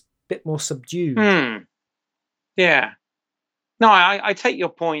just a bit more subdued. Yeah. No, I take your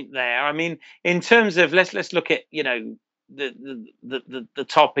point there. I mean, in terms of let's look at the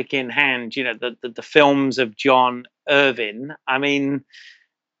topic in hand. The films of John Irvin. I mean,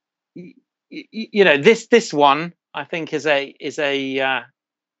 this one I think is a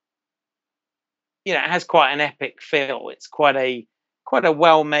it has quite an epic feel. It's quite a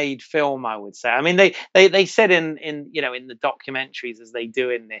well made film, I would say. I mean, they said in the documentaries, as they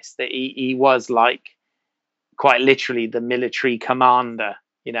do in this, that he was like quite literally the military commander,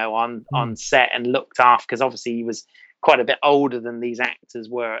 on set, and looked after, because obviously he was quite a bit older than these actors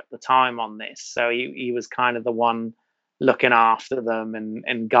were at the time on this. So he was kind of the one looking after them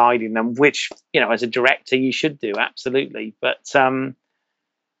and guiding them, which, as a director you should do, absolutely. But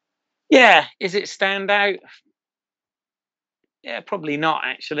yeah, is it stand out? Yeah, probably not,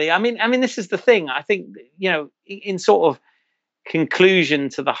 actually. I mean, this is the thing. I think, in sort of conclusion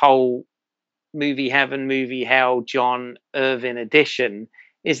to the whole movie heaven, movie hell, John Irvin edition,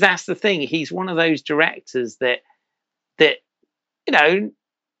 is that's the thing. He's one of those directors that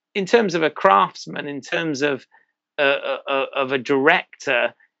in terms of a craftsman, in terms of a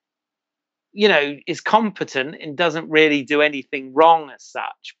director, is competent and doesn't really do anything wrong as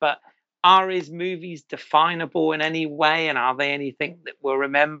such. But are his movies definable in any way, and are they anything that we'll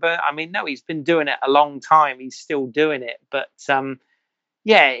remember? I mean, no, he's been doing it a long time. He's still doing it, but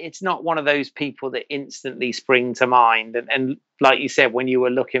yeah, it's not one of those people that instantly spring to mind. And like you said, when you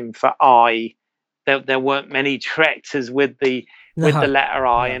were looking for I, there weren't many directors with the letter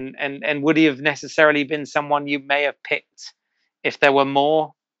I, and would he have necessarily been someone you may have picked if there were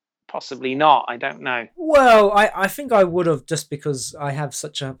more? Possibly not. I don't know. Well, I think I would have, just because I have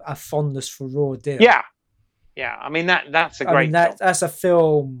such a fondness for Raw Deal. Yeah. I mean, that's a great film. That's a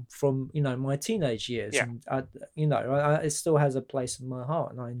film from my teenage years, Yeah. and it still has a place in my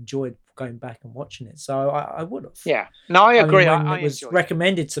heart, and I enjoyed going back and watching it. So I would have. Yeah. No, I agree. When it was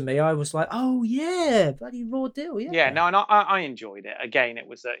recommended to me, I was like, oh yeah, bloody Raw Deal. Yeah. Yeah. No, and I enjoyed it. Again, it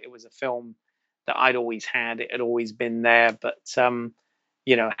was a film that I'd always had. It had always been there, but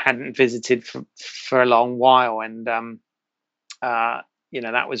hadn't visited for a long while, and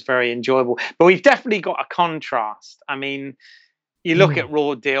that was very enjoyable. But we've definitely got a contrast. I mean, you look at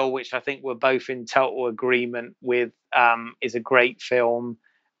Raw Deal, which I think we're both in total agreement with, is a great film.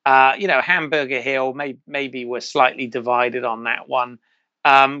 Hamburger Hill, maybe we're slightly divided on that one.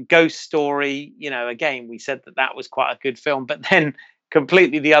 Ghost Story, again, we said that was quite a good film, but then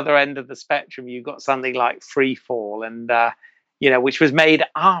completely the other end of the spectrum, you've got something like Free Fall, and which was made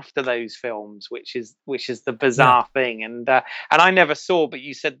after those films, which is the bizarre thing. And I never saw, but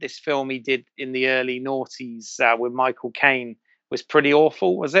you said this film he did in the early noughties with Michael Caine was pretty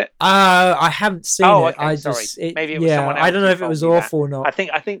awful, was it? I haven't seen it. Okay, sorry. Maybe it was someone else. I don't know if it was awful or not. I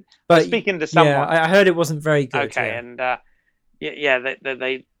think. But speaking to someone, I heard it wasn't very good. Okay, and I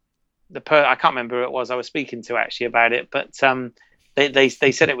can't remember who it was I was speaking to actually about it, but they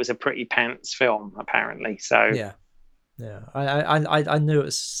said it was a pretty pants film apparently. So yeah. I knew it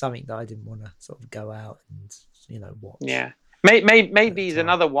was something that I didn't want to sort of go out and watch. Yeah. Maybe he's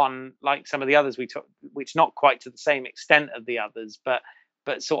another one like some of the others we took, which not quite to the same extent of the others, but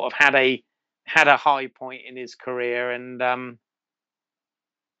sort of had a high point in his career and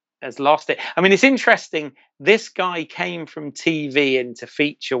has lost it. I mean, it's interesting. This guy came from TV into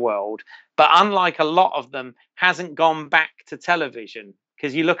feature world, but unlike a lot of them, hasn't gone back to television.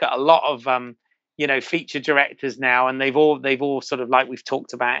 Because you look at a lot of feature directors now, and they've all sort of, like we've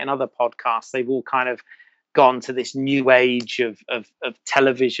talked about in other podcasts, they've all kind of gone to this new age of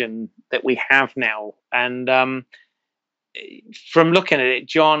television that we have now. And from looking at it,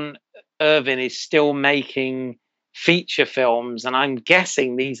 John Irvin is still making feature films, and I'm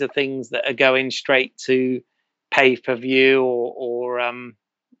guessing these are things that are going straight to pay-per-view or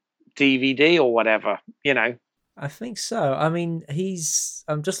DVD or whatever, I think so. I mean,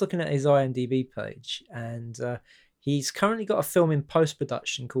 I'm just looking at his IMDb page, and he's currently got a film in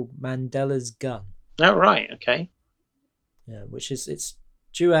post-production called Mandela's Gun. Oh, right. Okay. Yeah, it's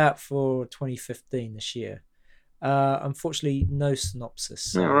due out for 2015 this year. Unfortunately, no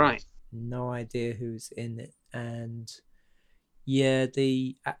synopsis. All right. No idea who's in it, and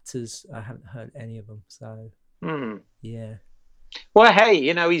the actors, I haven't heard any of them. So yeah. Well,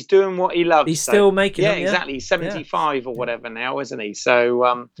 hey, he's doing what he loves. He's still making them. Yeah, exactly. He's 75 or whatever now, isn't he?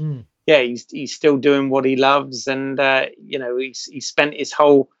 So he's still doing what he loves, and he spent his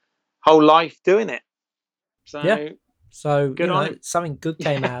whole life doing it. So So Good on him. something good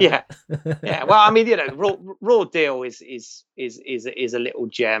came out. Yeah. Of it. Yeah, well, I mean, Raw Deal is a little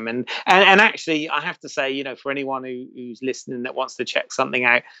gem, and actually, I have to say, for anyone who's listening that wants to check something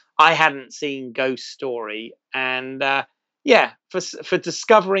out, I hadn't seen Ghost Story, and for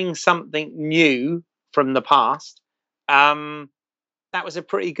discovering something new from the past, that was a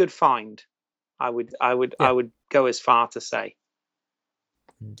pretty good find. I would go as far to say.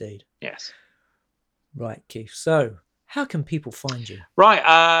 Indeed. Yes. Right, Keith. So, how can people find you?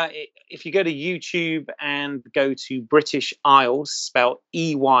 Right. If you go to YouTube and go to British Isles, spelled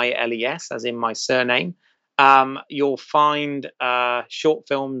EYLES, as in my surname, you'll find short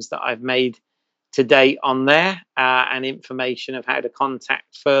films that I've made to date on there, and information of how to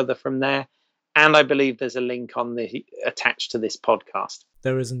contact further from there. And I believe there's a link attached to this podcast.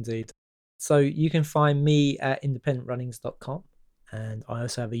 There is indeed. So you can find me at independentrunnings.com, and I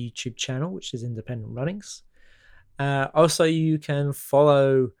also have a YouTube channel, which is Independent Runnings. Also, you can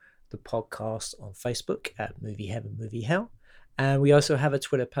follow the podcast on Facebook at Movie Heaven, Movie Hell. And we also have a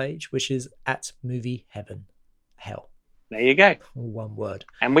Twitter page, which is at Movie Heaven Hell. There you go. One word.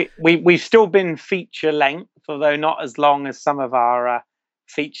 And we've still been feature length, although not as long as some of our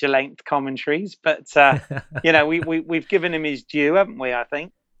feature length commentaries. But, we've given him his due, haven't we, I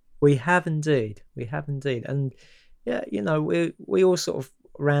think? We have indeed. And, yeah, we all sort of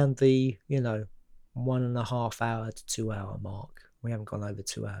around the, 1.5 hour to 2 hour mark. We haven't gone over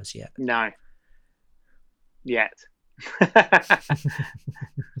 2 hours yet. No. Yet.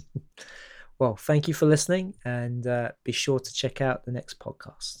 Well, thank you for listening, and be sure to check out the next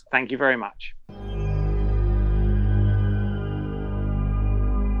podcast. Thank you very much.